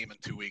got a game in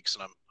 2 weeks,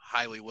 and I'm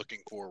highly looking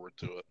forward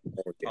to it.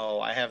 Oh,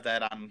 I have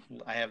that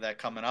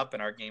coming up in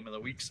our game of the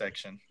week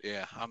section.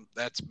 Yeah,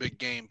 that's a big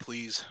game.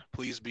 Please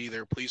be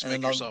there. Please And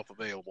make then yourself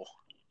available.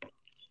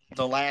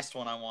 The last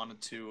one I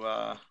wanted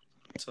to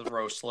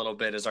roast a little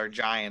bit is our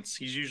Giants.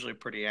 He's usually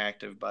pretty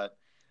active, but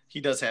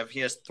he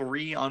has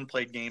 3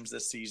 unplayed games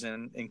this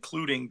season,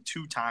 including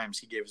 2 times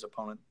he gave his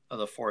opponent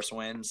the forced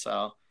win.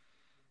 So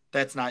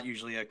that's not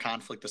usually a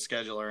conflict of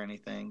schedule or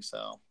anything.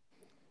 So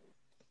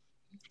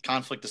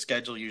conflict of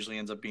schedule usually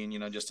ends up being,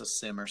 just a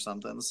sim or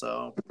something.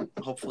 So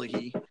hopefully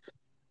he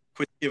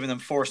quit giving them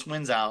forced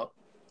wins out.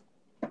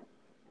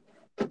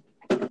 And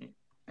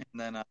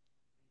then, all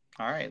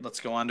right, let's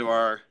go on to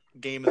our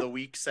game of the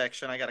week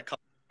section. I got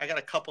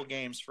a couple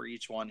games for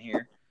each one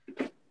here.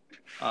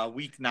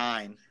 Week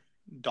 9.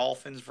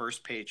 Dolphins versus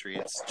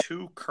Patriots,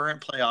 2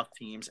 current playoff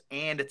teams,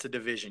 and it's a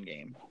division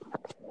game.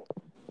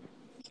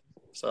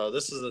 So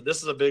this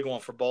is a big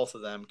one for both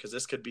of them because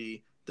this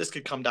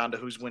could come down to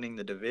who's winning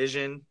the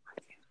division.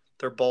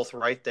 They're both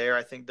right there.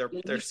 I think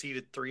they're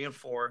seeded 3 and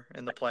 4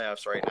 in the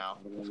playoffs right now.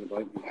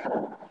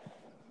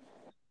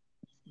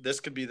 This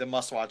could be the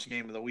must-watch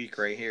game of the week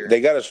right here.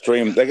 They got to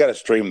stream. They got to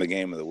stream the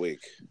game of the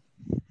week.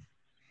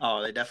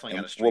 Oh, they definitely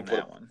got to stream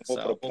that one. We'll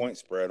put a point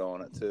spread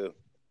on it too.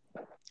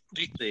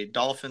 The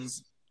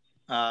Dolphins,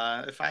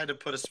 if I had to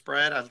put a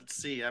spread, I'd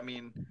see. I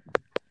mean,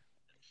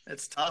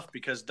 it's tough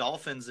because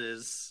Dolphins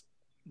is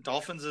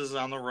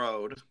on the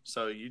road,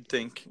 so you'd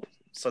think.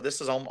 So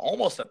this is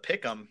almost a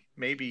pick 'em.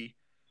 Maybe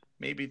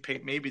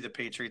the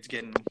Patriots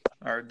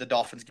or the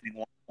Dolphins getting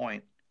 1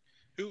 point.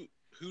 Who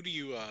do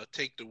you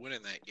take to win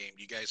in that game?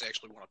 Do you guys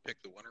actually want to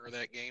pick the winner of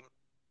that game?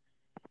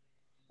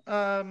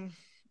 I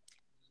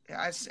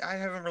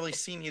haven't really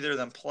seen either of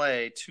them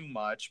play too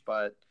much,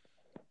 but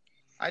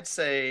I'd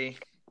say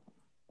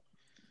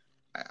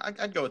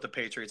I'd go with the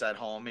Patriots at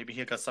home. Maybe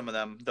he got some of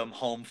them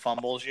home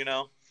fumbles,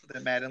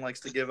 that Madden likes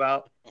to give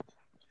out.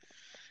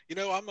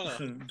 I'm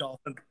gonna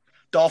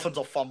Dolphins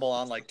will fumble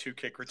on like 2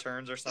 kick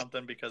returns or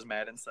something because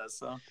Madden says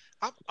so.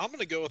 I'm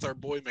gonna go with our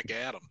boy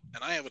McAdam,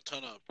 and I have a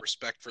ton of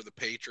respect for the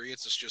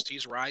Patriots. It's just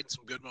he's riding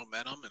some good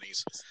momentum, and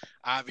he's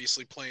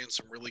obviously playing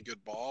some really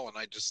good ball. And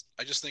I just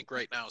think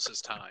right now is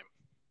his time.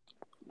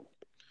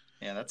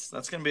 Yeah,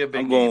 that's gonna be a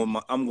big. I'm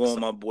going with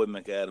my boy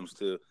McAdams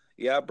too.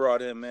 Yeah, I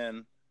brought him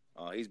in.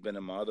 He's been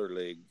in my other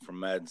league from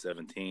Madden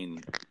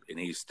 17, and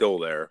he's still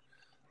there.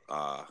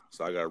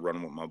 So I got to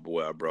run with my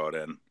boy I brought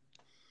in.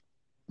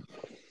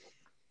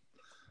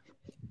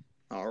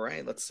 All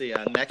right, let's see.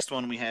 Next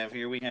one we have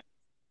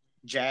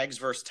Jags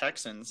versus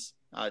Texans.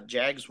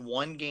 Jags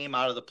 1 game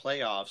out of the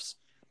playoffs,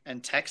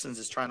 and Texans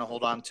is trying to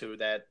hold on to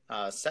that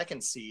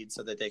second seed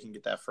so that they can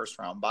get that first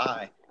round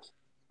bye.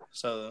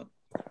 So,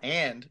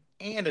 and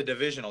a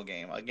divisional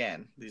game.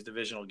 Again, these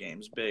divisional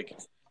games, big.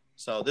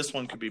 So this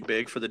one could be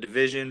big for the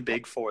division,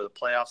 big for the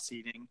playoff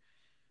seeding.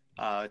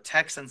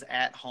 Texans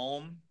at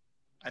home.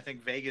 I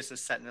think Vegas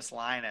is setting this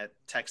line at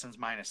Texans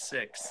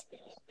 -6.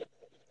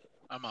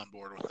 I'm on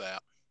board with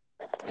that.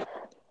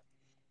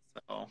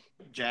 So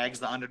Jags,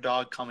 the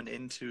underdog, coming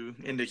into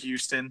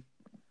Houston.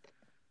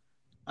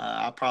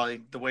 I'll probably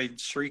the way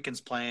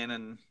Shriken's playing,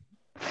 and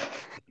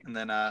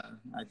then I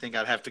think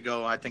I'd have to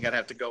go. I think I'd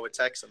have to go with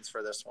Texans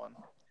for this one.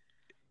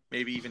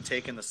 Maybe even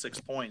taking the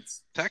 6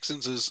 points.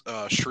 Texans is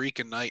Shriek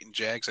and Knight, and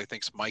Jags I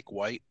think is Mike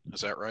White.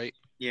 Is that right?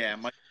 Yeah,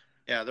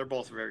 they're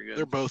both very good.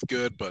 They're both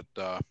good, but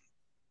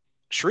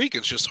Shriek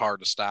is just hard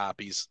to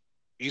stop. He's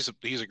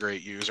a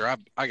great user.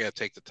 I got to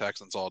take the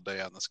Texans all day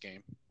on this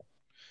game.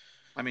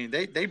 I mean,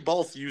 they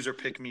both user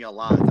pick me a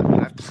lot. I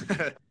mean,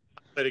 I've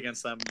played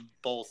against them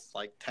both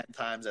like 10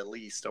 times at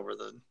least over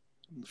the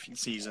few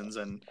seasons,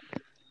 and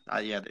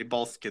they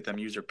both get them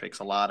user picks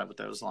a lot with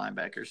those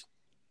linebackers.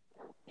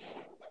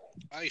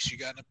 Ice, you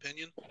got an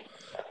opinion?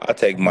 I'm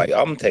taking Mike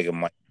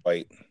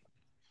White.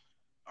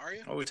 Are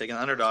you? Oh, he's taking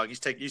the underdog. He's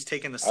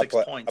taking the 6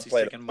 points. He's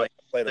taking Mike.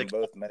 Played them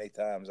both many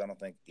times. I don't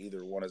think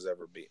either one has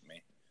ever beat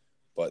me,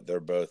 but they're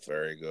both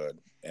very good,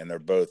 and they're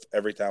both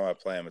every time I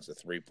play them, it's a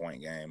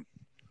 3-point game.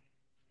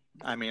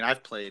 I mean,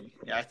 I've played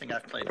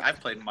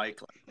Mike.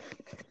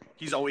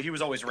 He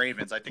was always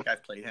Ravens. I think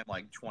I've played him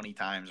like 20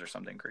 times or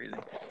something crazy.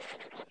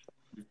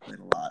 We've played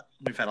a lot.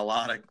 We've had a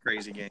lot of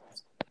crazy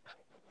games.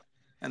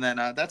 And then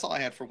that's all I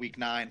had for week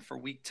 9. For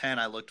week 10,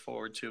 I looked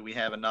forward to. We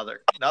have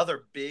another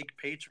big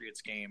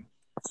Patriots game.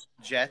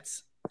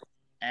 Jets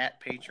at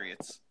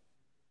Patriots.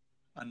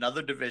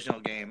 Another divisional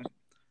game.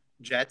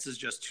 Jets is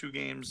just 2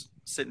 games,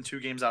 sitting 2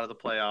 games out of the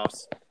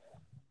playoffs.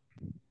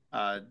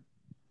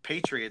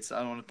 Patriots,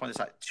 I want to point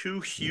this out, 2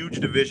 huge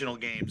divisional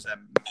games that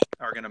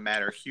are going to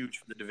matter, huge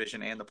for the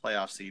division and the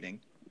playoff seeding.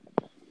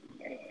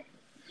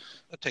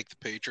 I'll take the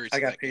Patriots. I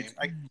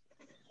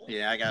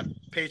got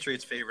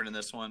Patriots favored in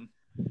this one.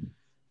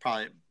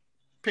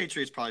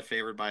 Patriots probably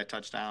favored by a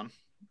touchdown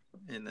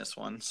in this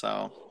one.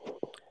 So,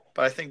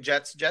 but I think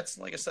Jets,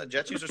 like I said,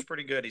 Jets user's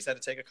pretty good. He's had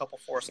to take a couple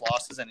forced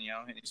losses, and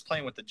he's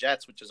playing with the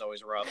Jets, which is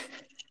always rough.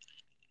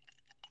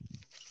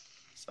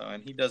 So,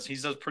 and he does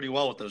pretty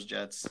well with those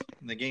Jets.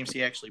 In the games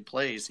he actually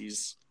plays,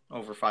 he's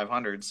over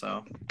 500.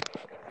 So,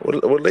 well,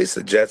 at least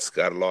the Jets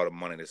got a lot of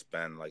money to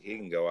spend. Like he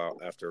can go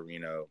out after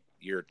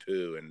year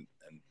 2 and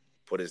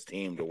put his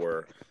team to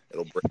where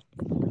it'll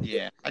bring.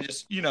 Yeah, I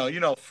just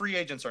free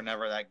agents are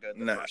never that good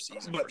the first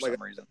season for some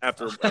reason.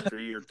 After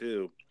year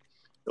 2,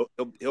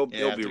 he'll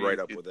be right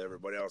up with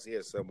everybody else. He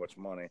has so much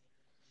money.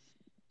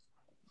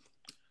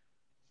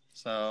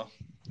 So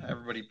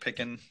everybody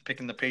picking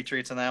the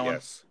Patriots in that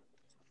one.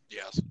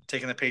 Yes.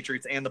 Taking the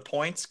Patriots and the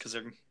points because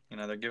they're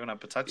giving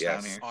up a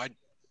touchdown here. Oh,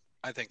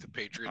 I think the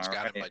Patriots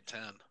got it by 10.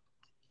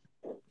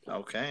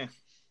 Okay.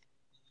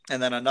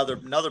 And then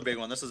another big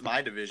one. This is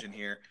my division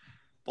here.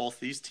 Both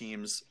these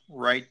teams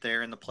right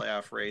there in the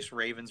playoff race.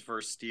 Ravens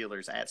versus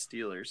Steelers at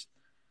Steelers.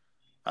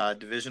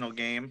 Divisional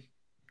game.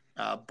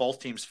 Both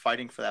teams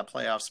fighting for that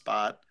playoff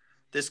spot.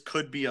 This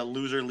could be a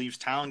loser leaves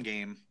town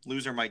game.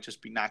 Loser might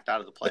just be knocked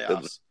out of the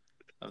playoffs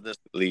of this.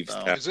 Leaves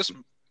town.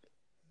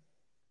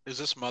 Is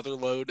this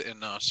Motherlode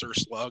and Sir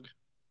Slug?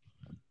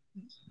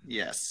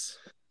 Yes.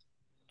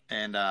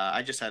 And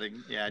I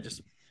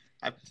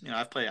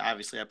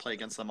play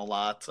against them a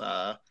lot.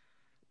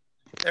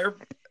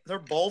 They're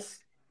both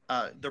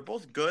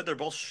good. They're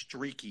both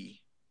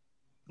streaky.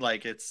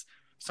 Like it's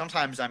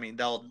sometimes,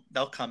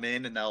 they'll come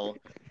in and they'll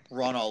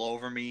run all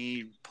over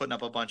me, putting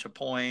up a bunch of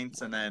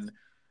points, and then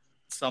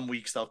some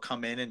weeks they'll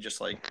come in and just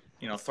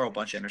throw a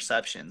bunch of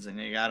interceptions, and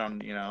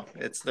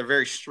they're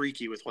very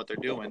streaky with what they're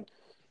doing.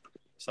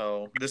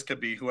 So this could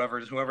be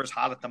whoever's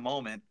hot at the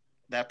moment.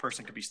 That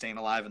person could be staying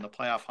alive in the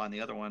playoff hunt.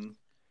 The other one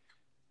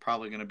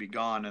probably going to be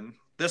gone. And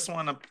this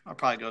one, I'll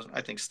probably go.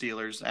 I think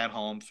Steelers at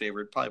home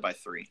favored probably by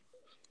 3.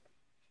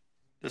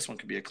 This one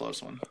could be a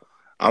close one.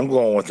 I'm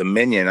going with the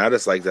minion. I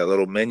just like that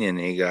little minion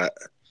he got.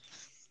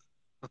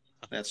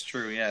 That's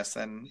true. Yes,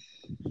 and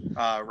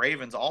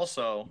Ravens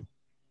also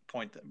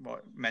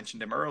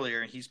mentioned him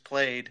earlier. He's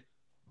played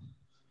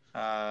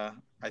I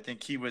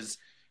think he was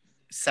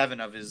 7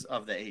 of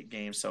the 8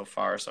 games so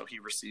far, so he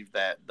received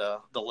the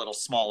little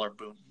smaller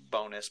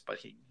bonus, but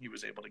he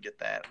was able to get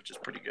that, which is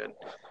pretty good.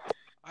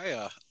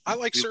 I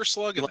like Sir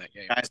Slug in that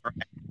game.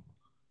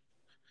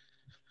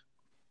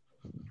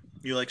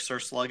 You like Sir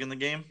Slug in the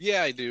game?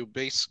 Yeah, I do.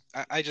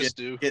 I just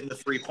do. Getting the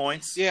 3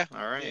 points? Yeah.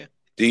 All right. Yeah.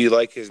 Do you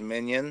like his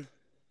minion?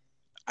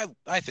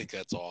 I think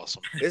that's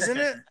awesome. Isn't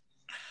it?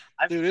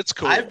 Dude, it's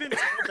cool. I've been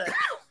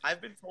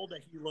told that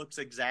he looks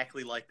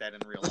exactly like that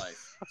in real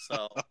life.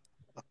 So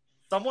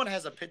someone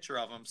has a picture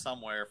of him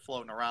somewhere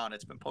floating around.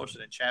 It's been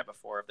posted in chat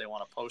before if they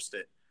want to post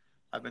it.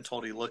 I've been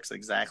told he looks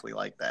exactly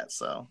like that.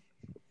 So,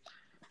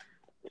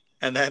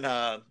 and then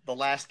the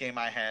last game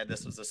I had,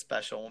 this was a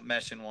special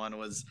mention one,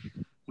 was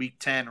Week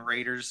 10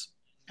 Raiders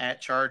at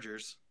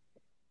Chargers.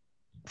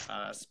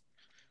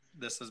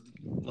 This is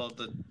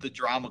the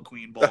drama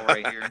queen bowl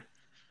right here.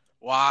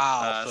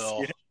 Wow,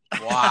 Phil.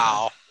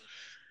 Wow.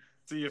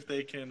 See if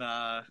they can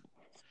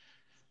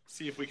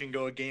see if we can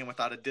go a game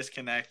without a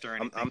disconnect or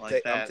anything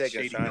that. I'm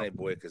taking Shiny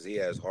Boy because he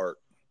has heart.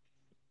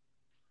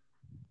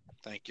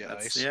 Thank you,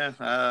 Ice.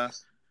 Yeah.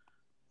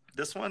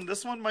 This one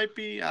might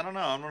be, I don't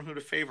know who to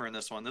favor in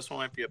this one. This one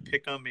might be a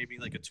pick-em, maybe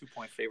like a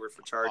 2-point favorite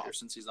for Chargers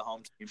since he's a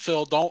home team.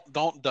 Phil,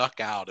 don't duck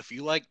out. If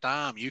you like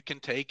Dom, you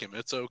can take him.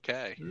 It's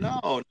okay.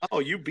 No,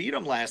 you beat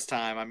him last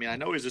time. I mean, I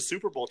know he's a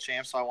Super Bowl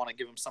champ, so I want to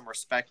give him some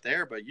respect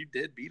there, but you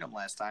did beat him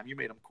last time. You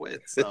made him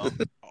quit, so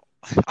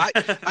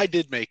I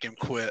did make him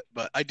quit,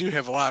 but I do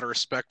have a lot of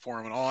respect for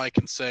him, and all I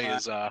can say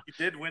is he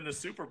did win the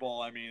Super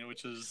Bowl.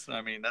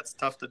 That's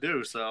tough to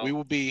do. So we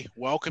will be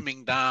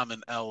welcoming Dom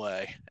in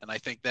LA, and I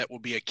think that will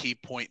be a key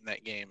point in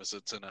that game as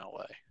it's in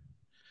LA.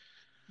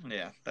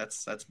 Yeah,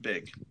 that's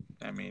big.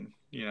 I mean,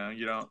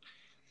 you don't.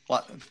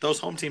 Those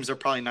home teams are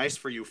probably nice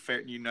for you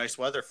nice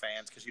weather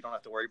fans because you don't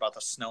have to worry about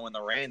the snow and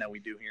the rain that we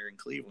do here in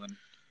Cleveland.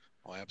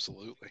 Oh,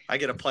 absolutely.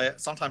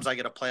 Sometimes I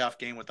get a playoff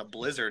game with a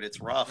blizzard. It's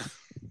rough.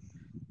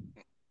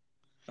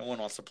 No one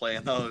wants to play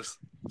in those,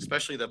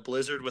 especially the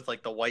blizzard with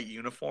like the white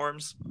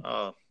uniforms.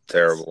 Oh,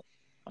 terrible!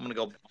 I'm gonna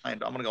go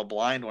blind. I'm gonna go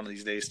blind one of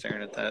these days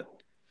staring at that.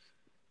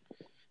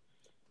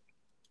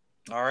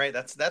 All right,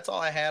 that's all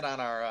I had on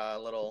our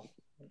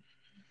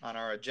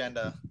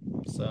agenda.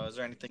 So, is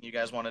there anything you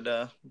guys wanted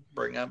to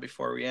bring up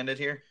before we end it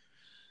here?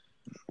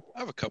 I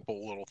have a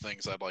couple little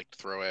things I'd like to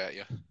throw at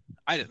you.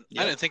 I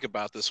didn't think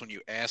about this when you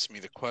asked me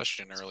the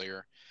question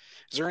earlier.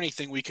 Is there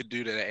anything we could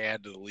do to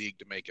add to the league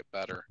to make it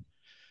better?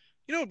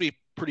 You know, it'd be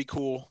pretty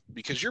cool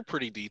because you're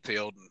pretty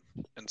detailed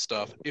and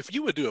stuff. If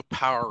you would do a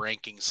power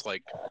rankings,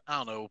 like, I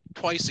don't know,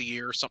 twice a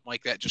year or something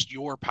like that, just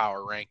your power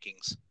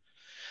rankings,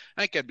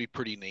 I think that'd be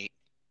pretty neat.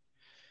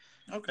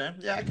 Okay.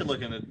 Yeah, I could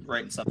look into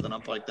writing something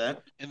up like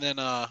that. And then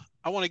I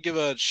want to give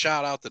a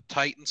shout out to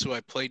Titans, who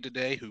I played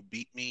today, who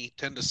beat me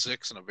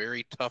 10-6 in a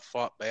very tough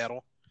fought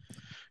battle.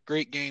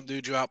 Great game,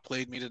 dude. You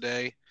outplayed me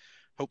today.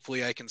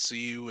 Hopefully I can see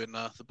you in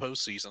the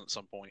postseason at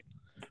some point.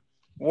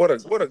 What a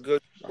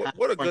good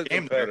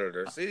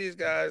competitor. See these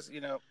guys,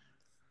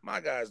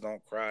 my guys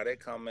don't cry. They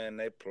come in,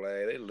 they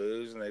play, they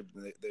lose, and they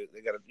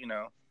got to,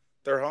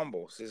 they're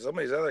humble. See, some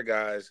of these other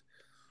guys,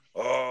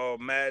 oh,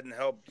 Madden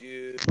helped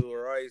you,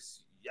 or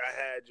Ice, I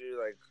had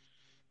you. Like,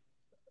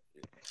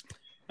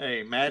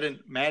 hey,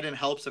 Madden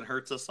helps and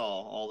hurts us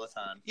all the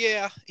time.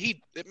 Yeah,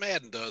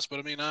 Madden does, but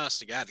I mean,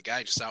 honest to God, the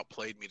guy just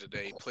outplayed me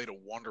today. He played a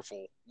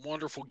wonderful,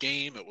 wonderful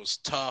game. It was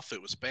tough.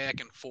 It was back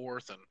and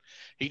forth, and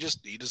he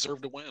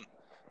deserved to win.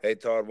 Hey,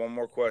 Todd, one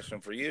more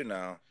question for you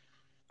now.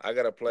 I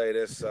got to play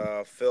this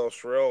Phil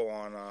Shrill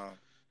on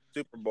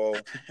Super Bowl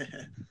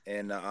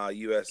in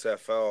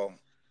USFL.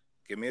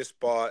 Give me a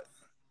spot.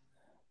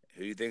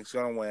 Who you think's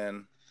going to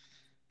win?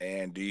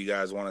 And do you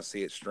guys want to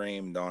see it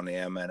streamed on the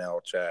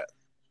MNL chat?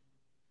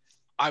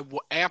 I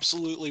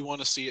absolutely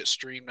want to see it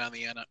streamed on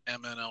the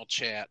MNL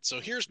chat. So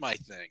here's my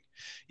thing.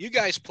 You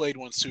guys played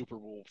one Super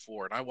Bowl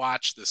before, and I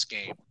watched this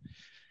game.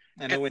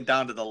 And it went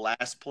down to the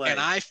last play. And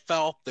I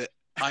felt that,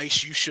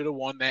 Ice, you should have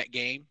won that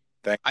game.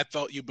 I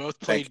felt you both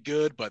played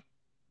good, but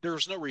there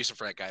was no reason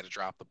for that guy to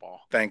drop the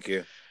ball. Thank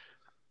you.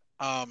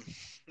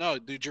 No,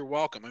 dude, you're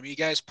welcome. I mean, you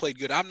guys played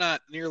good. I'm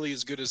not nearly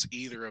as good as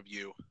either of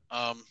you.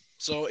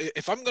 So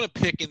if I'm going to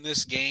pick in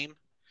this game,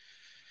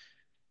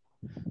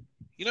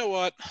 you know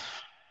what?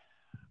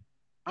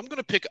 I'm going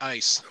to pick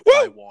Ice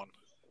by one.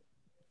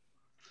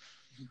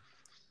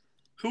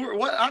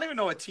 What? I don't even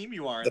know what team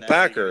you are in the that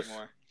Packers.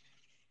 Anymore.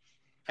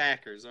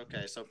 Packers.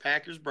 Okay, so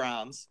Packers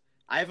Browns.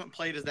 I haven't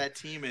played as that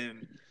team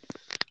in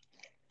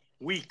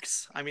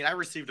weeks. I mean, I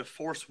received a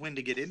forced win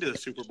to get into the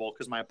Super Bowl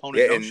because my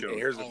opponent no-showed. And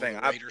here's the thing.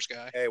 Raiders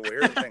guy.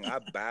 Here's the thing. I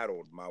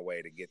battled my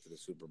way to get to the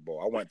Super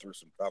Bowl. I went through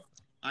some tough.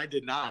 I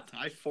did not.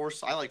 I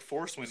force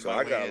win. So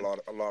I got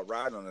a lot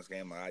riding on this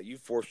game. You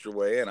forced your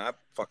way in. I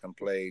fucking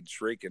played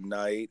Shrieking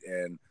Knight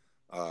and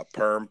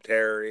Perm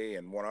Terry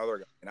and one other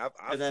guy.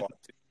 And fought.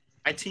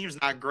 My team's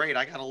not great.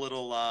 I got a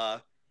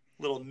little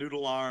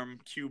noodle arm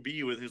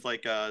QB with who's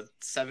like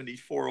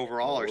 74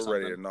 overall or something.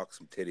 We're ready to knock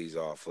some titties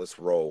off. Let's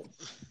roll.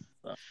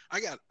 I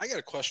got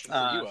a question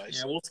for you guys.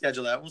 Yeah, we'll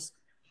schedule that.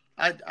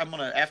 I'm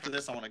gonna after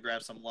this. I want to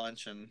grab some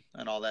lunch and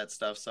all that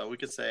stuff. So we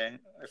could say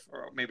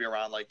or maybe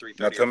around like 3:30.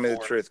 Now tell me or the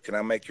 4. truth. Can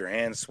I make your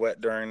hands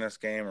sweat during this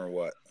game or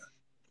what?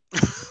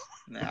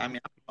 Nah, I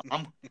mean,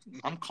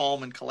 I'm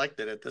calm and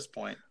collected at this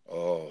point.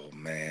 Oh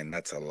man,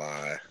 that's a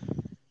lie.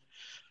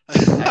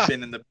 I've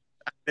been in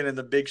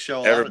the big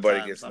show. A Everybody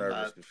lot of times. gets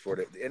nervous before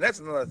they, and that's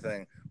another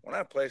thing. When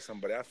I play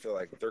somebody, I feel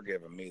like they're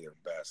giving me their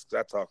best. 'Cause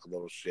I talk a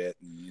little shit,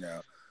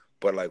 and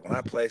but like when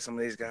I play some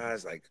of these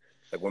guys, like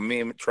when me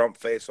and Trump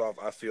face off,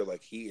 I feel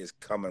like he is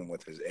coming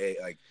with his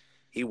like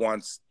he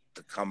wants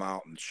to come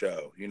out and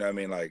show. You know what I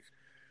mean? Like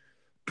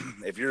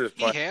if you're just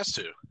playing, he has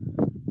to.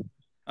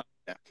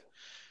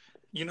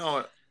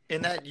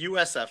 In that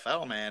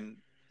USFL, man,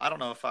 I don't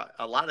know if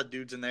a lot of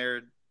dudes in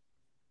there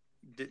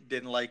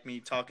didn't like me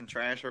talking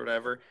trash or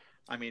whatever.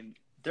 I mean,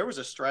 there was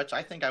a stretch.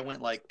 I think I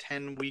went like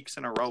 10 weeks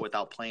in a row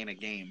without playing a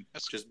game.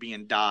 That's just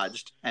being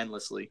dodged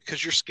endlessly.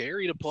 Because you're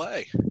scary to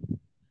play.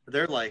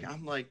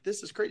 I'm like,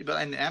 this is crazy.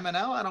 But in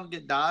MNL, I don't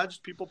get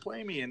dodged. People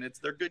play me, and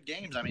they're good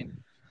games. I mean,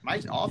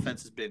 my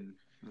offense has been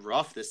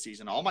rough this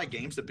season. All my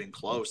games have been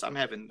close. I'm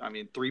having,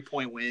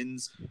 3-point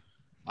wins.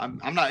 I'm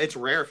not. It's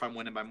rare if I'm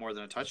winning by more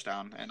than a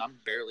touchdown, and I'm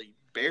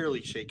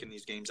barely shaking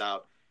these games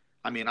out.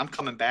 I mean, I'm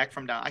coming back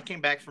from down. I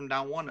came back from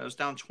down 1. I was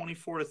down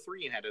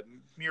 24-3 and had a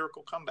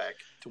miracle comeback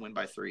to win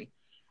by 3.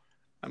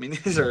 I mean,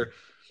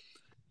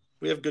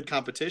 we have good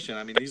competition.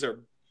 I mean, these are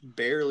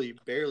barely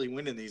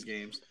winning these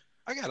games.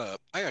 I got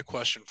a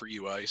question for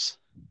you, Ice.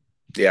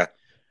 Yeah.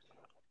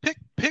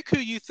 Pick who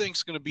you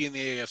think's going to be in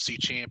the AFC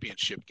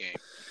Championship game.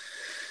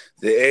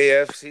 The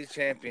AFC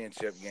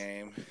Championship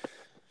game.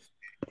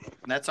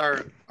 And that's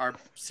our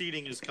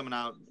seeding is coming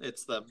out.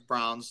 It's the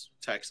Browns,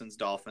 Texans,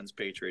 Dolphins,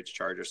 Patriots,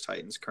 Chargers,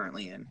 Titans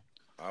currently in.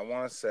 I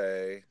want to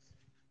say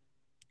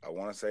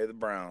the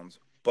Browns,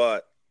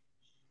 but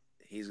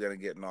he's going to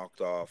get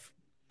knocked off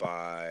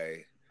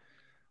by,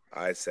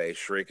 I'd say,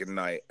 Shrieking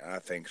Knight. I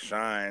think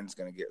Shine's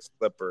going to get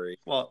slippery.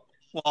 Well,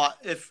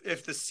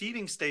 if the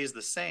seeding stays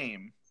the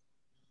same,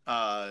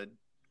 I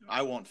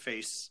won't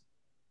face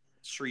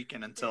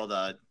Shrieking until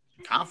the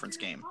conference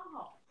game.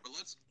 But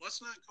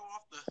let's not go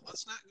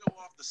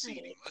off the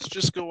seeding. Let's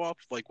just go off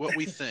like what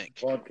we think.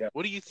 What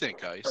do you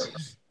think,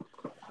 Ice?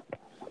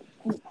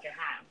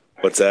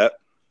 What's that?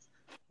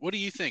 What do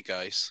you think,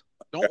 Ice?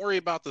 Don't worry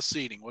about the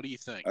seeding. What do you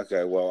think?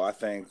 Okay, well, I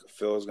think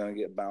Phil's going to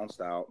get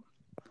bounced out.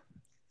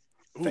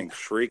 I think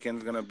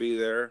Shrieking's going to be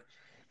there,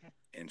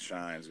 and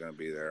Shine's going to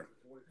be there.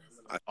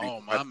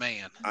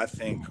 Man. I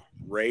think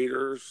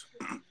Raiders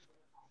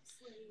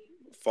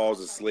falls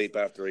asleep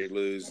after he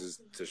loses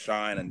to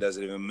Shine and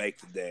doesn't even make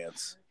the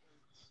dance.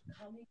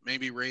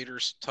 Maybe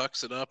Raiders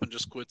tucks it up and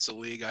just quits the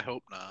league. I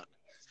hope not.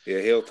 Yeah,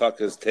 he'll tuck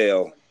his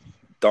tail.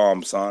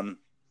 Dom, son.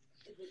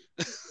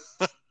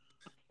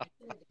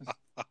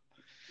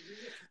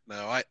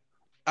 No,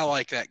 I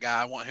like that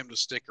guy. I want him to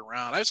stick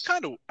around. I was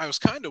kind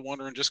of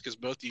wondering, just because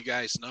both of you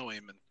guys know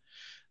him,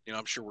 and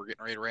I'm sure we're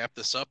getting ready to wrap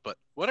this up. But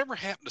whatever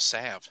happened to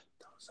Sav?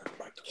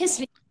 Kiss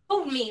me,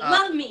 hold me,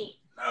 love me.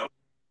 No.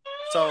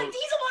 So these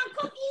are my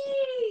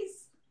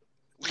cookies.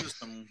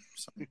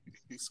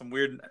 Some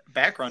weird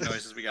background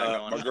noises we got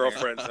going. My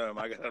girlfriend's home.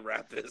 I gotta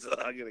wrap this up.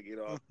 I gotta get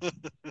off.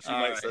 She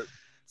might start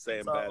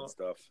saying bad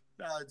stuff.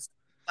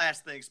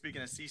 Last thing,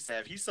 speaking of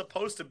CSAV, he's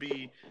supposed to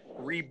be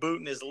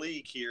rebooting his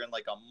league here in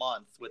like a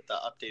month with the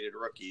updated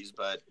rookies,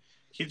 but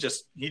he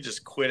just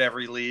quit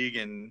every league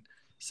and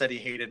said he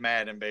hated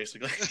Madden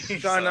basically.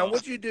 John, now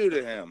what'd you do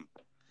to him?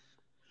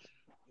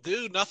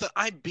 Dude, nothing.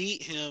 I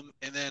beat him,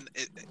 and then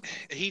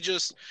he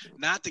just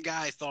not the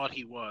guy I thought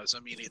he was. I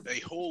mean, a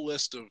whole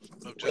list of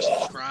just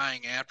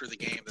crying after the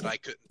game that I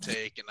couldn't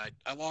take, and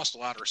I lost a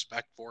lot of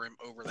respect for him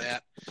over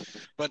that.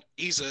 But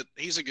he's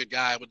a good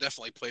guy. I would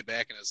definitely play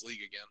back in his league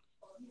again.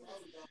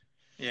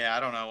 Yeah, I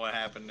don't know what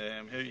happened to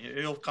him.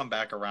 He'll come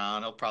back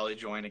around. He'll probably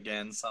join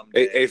again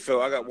someday. Hey,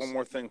 Phil, I got one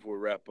more thing before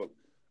we wrap up.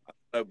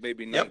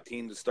 Maybe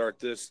 19 to start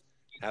this.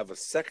 Have a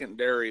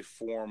secondary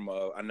form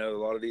of. I know a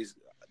lot of these.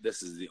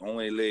 This is the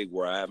only league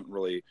where I haven't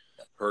really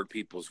heard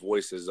people's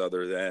voices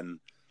other than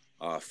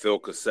Phil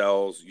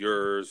Cassell's,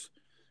 yours.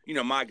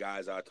 My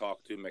guys I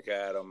talk to,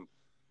 McAdam,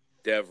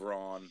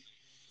 Devron.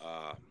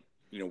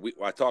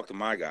 I talk to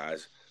my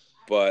guys,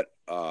 but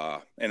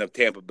and of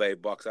Tampa Bay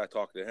Bucks, I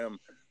talk to him.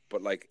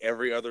 But like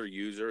every other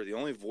user, the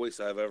only voice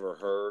I've ever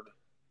heard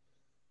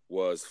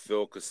was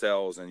Phil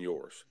Cassell's and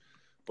yours.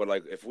 But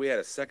like if we had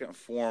a second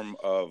form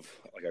of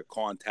like a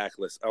contact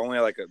list, only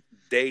like a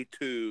day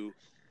 2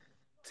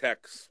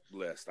 text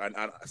list.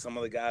 Some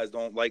of the guys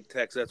don't like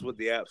text. That's what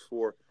the app's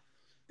for.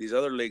 These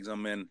other leagues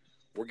I'm in,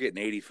 we're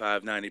getting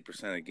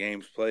 85-90% of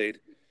games played.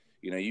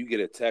 You get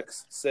a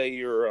text. Say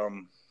you're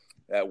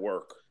at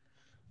work.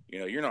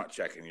 You're not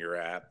checking your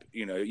app.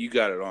 You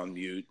got it on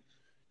mute.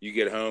 You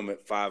get home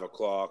at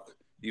 5:00.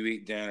 You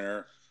eat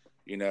dinner.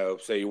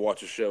 Say you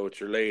watch a show with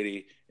your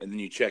lady, and then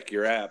you check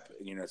your app,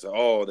 and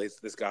say,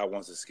 this guy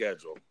wants a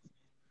schedule.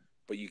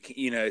 But you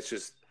can, it's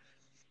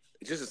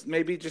just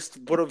maybe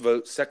just put a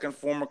vote, second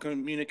form of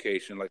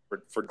communication, like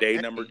for day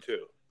number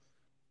 2.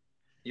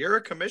 You're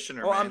a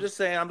commissioner. Well, man. I'm just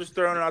saying. I'm just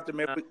throwing it out there.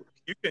 Maybe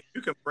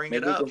you can bring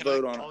maybe it up. we can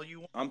vote on all it. you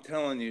want. I'm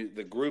telling you,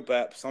 the group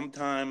app,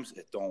 sometimes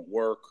it don't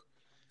work.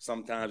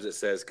 Sometimes it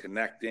says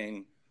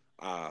connecting.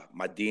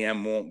 My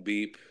DM won't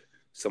beep.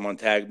 Someone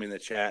tagged me in the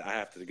chat. I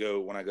have to go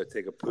when I go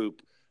take a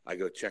poop. I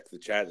go check the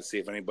chat to see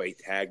if anybody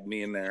tagged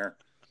me in there.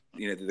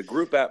 The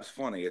group app's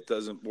funny. It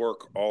doesn't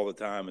work all the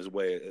time as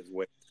way it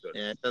should.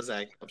 Yeah, it does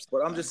act up.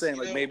 But I'm just saying,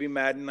 like, maybe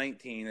Madden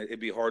 19, it'd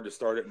be hard to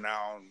start it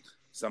now. And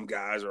some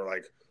guys are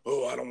like,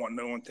 oh, I don't want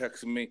no one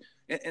texting me.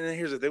 And then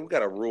here's the thing. We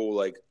got a rule,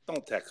 like,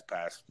 don't text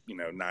past,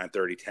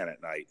 9:30, 10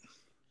 at night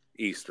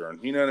Eastern.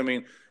 You know what I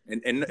mean?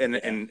 And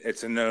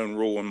it's a known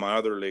rule in my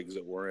other leagues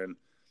that we're in.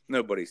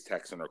 Nobody's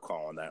texting or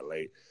calling that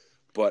late.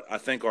 But I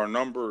think our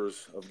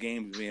numbers of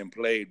games being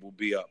played will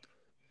be up,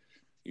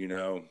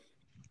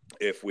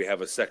 if we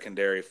have a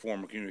secondary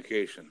form of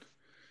communication.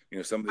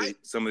 Some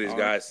of these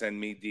guys send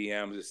me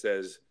DMs that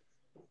says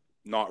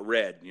not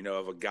read,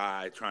 of a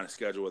guy trying to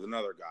schedule with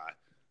another guy.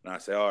 And I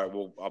say, all right,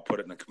 well, I'll put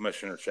it in the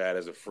commissioner chat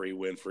as a free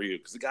win for you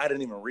because the guy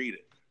didn't even read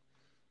it.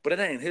 But it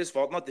ain't his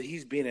fault. Not that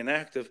he's being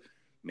inactive.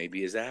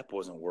 Maybe his app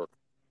wasn't working.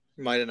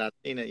 Might have not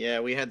seen it. Yeah,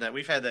 we had that.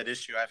 We've had that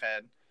issue. I've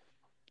had,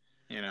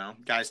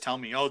 guys tell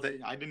me, I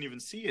didn't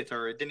even see it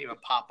or it didn't even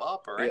pop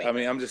up or anything. I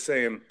mean, I'm just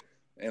saying,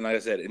 and like I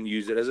said, and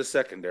use it as a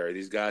secondary.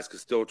 These guys could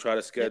still try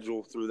to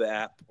schedule through the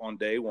app on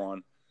day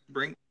one.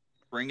 Bring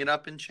it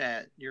up in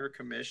chat. You're a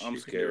commissioner. I'm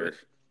scared.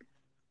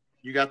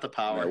 You got the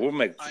power. Yeah, we'll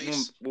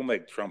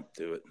make Trump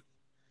do it.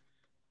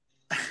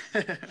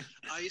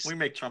 We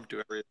make Trump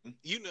do everything.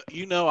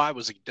 I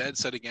was dead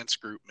set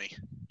against GroupMe.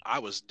 I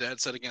was dead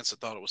set against it.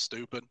 Thought it was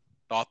stupid.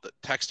 Thought that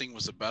texting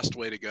was the best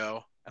way to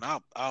go. And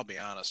I'll be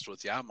honest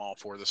with you. I'm all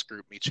for this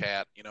GroupMe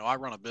chat. I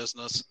run a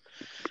business.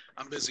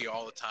 I'm busy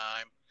all the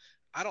time.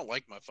 I don't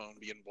like my phone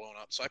being blown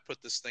up, so I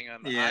put this thing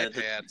on the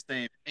iPad.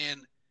 Same.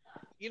 And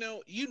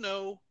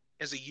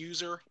as a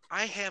user,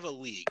 I have a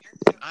league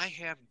and I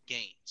have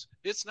games.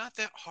 It's not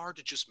that hard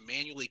to just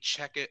manually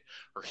check it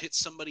or hit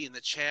somebody in the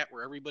chat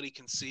where everybody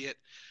can see it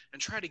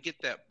and try to get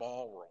that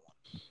ball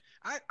rolling.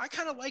 I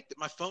kind of like that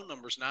my phone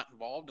number's not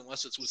involved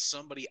unless it's with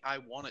somebody I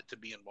want it to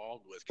be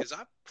involved with. Because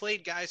I've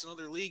played guys in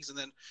other leagues and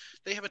then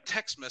they have a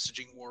text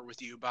messaging war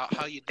with you about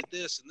how you did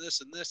this and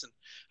this and this. And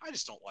I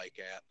just don't like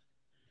that.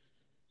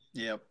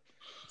 Yep.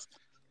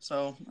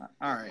 So,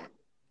 all right.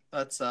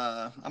 Let's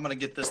I'm gonna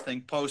get this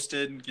thing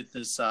posted and get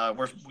this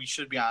we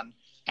should be on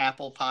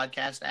Apple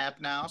Podcast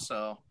app now,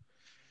 so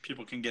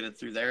people can get it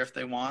through there if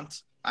they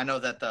want. I know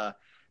that the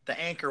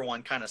Anchor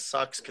one kind of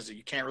sucks because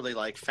you can't really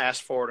like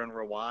fast forward and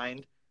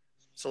rewind.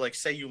 So like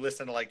say you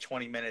listen to like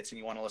 20 minutes and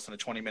you want to listen to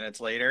 20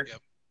 minutes later,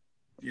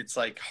 It's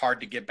like hard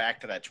to get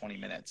back to that 20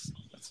 minutes.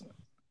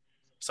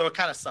 So it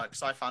kind of sucks.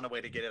 So I found a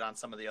way to get it on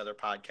some of the other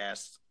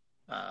podcasts.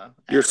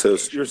 You're so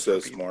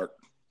smart.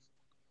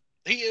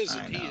 He is,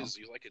 and he is.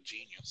 He's like a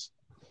genius.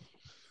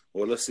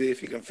 Well, let's see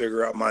if you can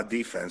figure out my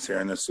defense here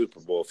in the Super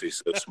Bowl if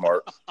he's so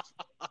smart.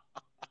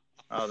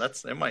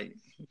 It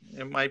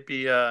might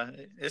be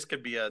this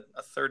could be a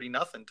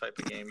 30-0 type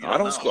of game. I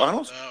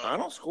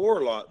don't score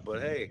a lot,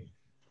 but hey,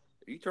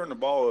 if you turn the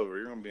ball over,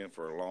 you're gonna be in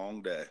for a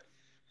long day.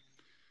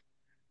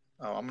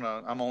 Oh,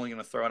 I'm only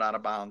gonna throw it out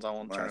of bounds. I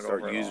won't turn it over.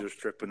 Start users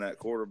tripping that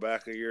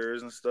quarterback of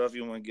yours and stuff.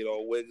 You want to get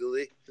all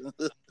wiggly.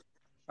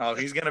 Oh,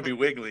 he's gonna be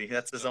wiggly.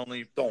 That's his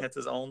only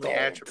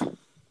attribute.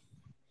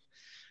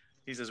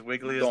 He's as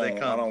wiggly as they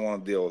come. I don't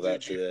want to deal with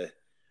that today.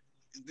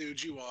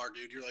 Dude, you are,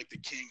 dude. You're like the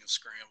king of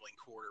scrambling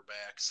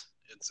quarterbacks.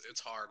 It's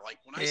hard. Like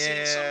when I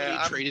seen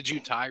somebody traded you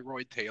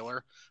Tyrod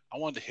Taylor, I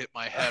wanted to hit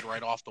my head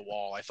right off the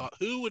wall. I thought,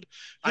 who would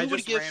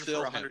give ran Phil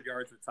for 100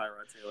 yards with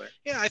Tyrod Taylor?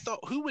 Yeah, I thought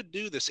who would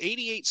do this?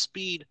 88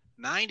 speed,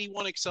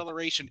 91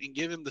 acceleration, and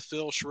give him the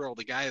Phil Shrill,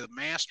 the guy, the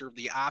master of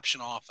the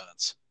option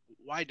offense.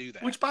 Why do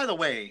that? Which, by the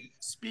way,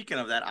 speaking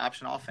of that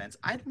option offense,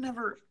 I'd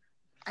never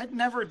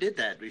did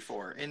that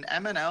before. In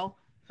MNL,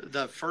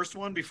 the first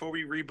one before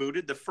we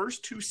rebooted, the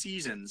first 2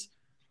 seasons,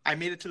 I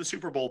made it to the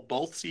Super Bowl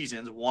both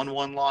seasons, won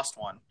one, lost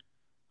one.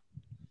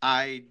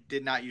 I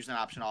did not use an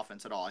option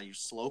offense at all. I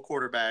used slow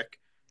quarterback.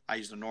 I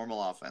used a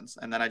normal offense.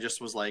 And then I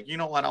just was like, you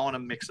know what? I want to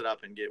mix it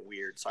up and get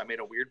weird. So I made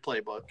a weird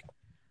playbook,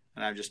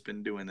 and I've just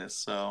been doing this.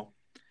 So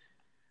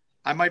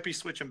I might be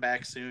switching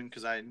back soon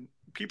because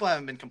people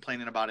haven't been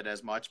complaining about it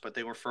as much, but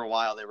for a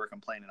while they were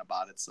complaining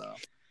about it. So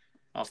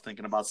I was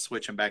thinking about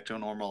switching back to a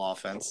normal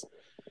offense.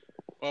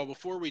 Well,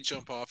 before we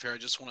jump off here, I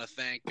just want to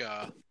thank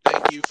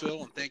you,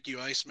 Phil, and thank you,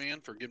 Iceman,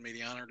 for giving me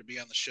the honor to be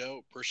on the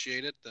show.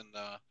 Appreciate it. And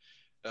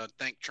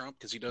thank Trump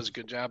because he does a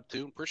good job,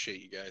 too.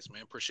 Appreciate you guys,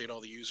 man. Appreciate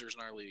all the users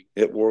in our league.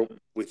 Yep,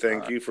 we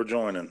thank you for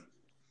joining.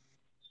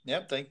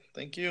 Yep,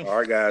 thank you. All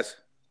right, guys.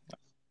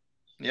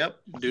 Yep,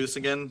 do this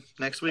again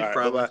next week, right,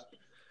 probably. Bye-bye.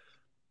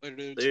 Later,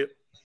 dudes. See you.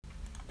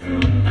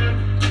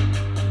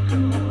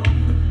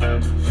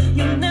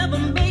 You never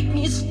make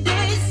me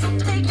stay, so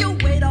take your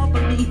weight off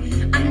of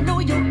me. I know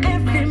your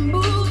every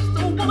move,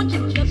 so won't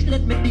you just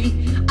let me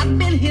be? I've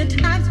been here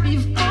times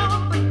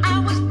before, but I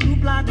was too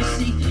blind to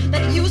see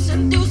that you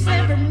seduce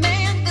every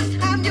man. This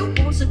time you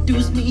won't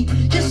seduce me.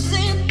 Just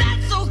say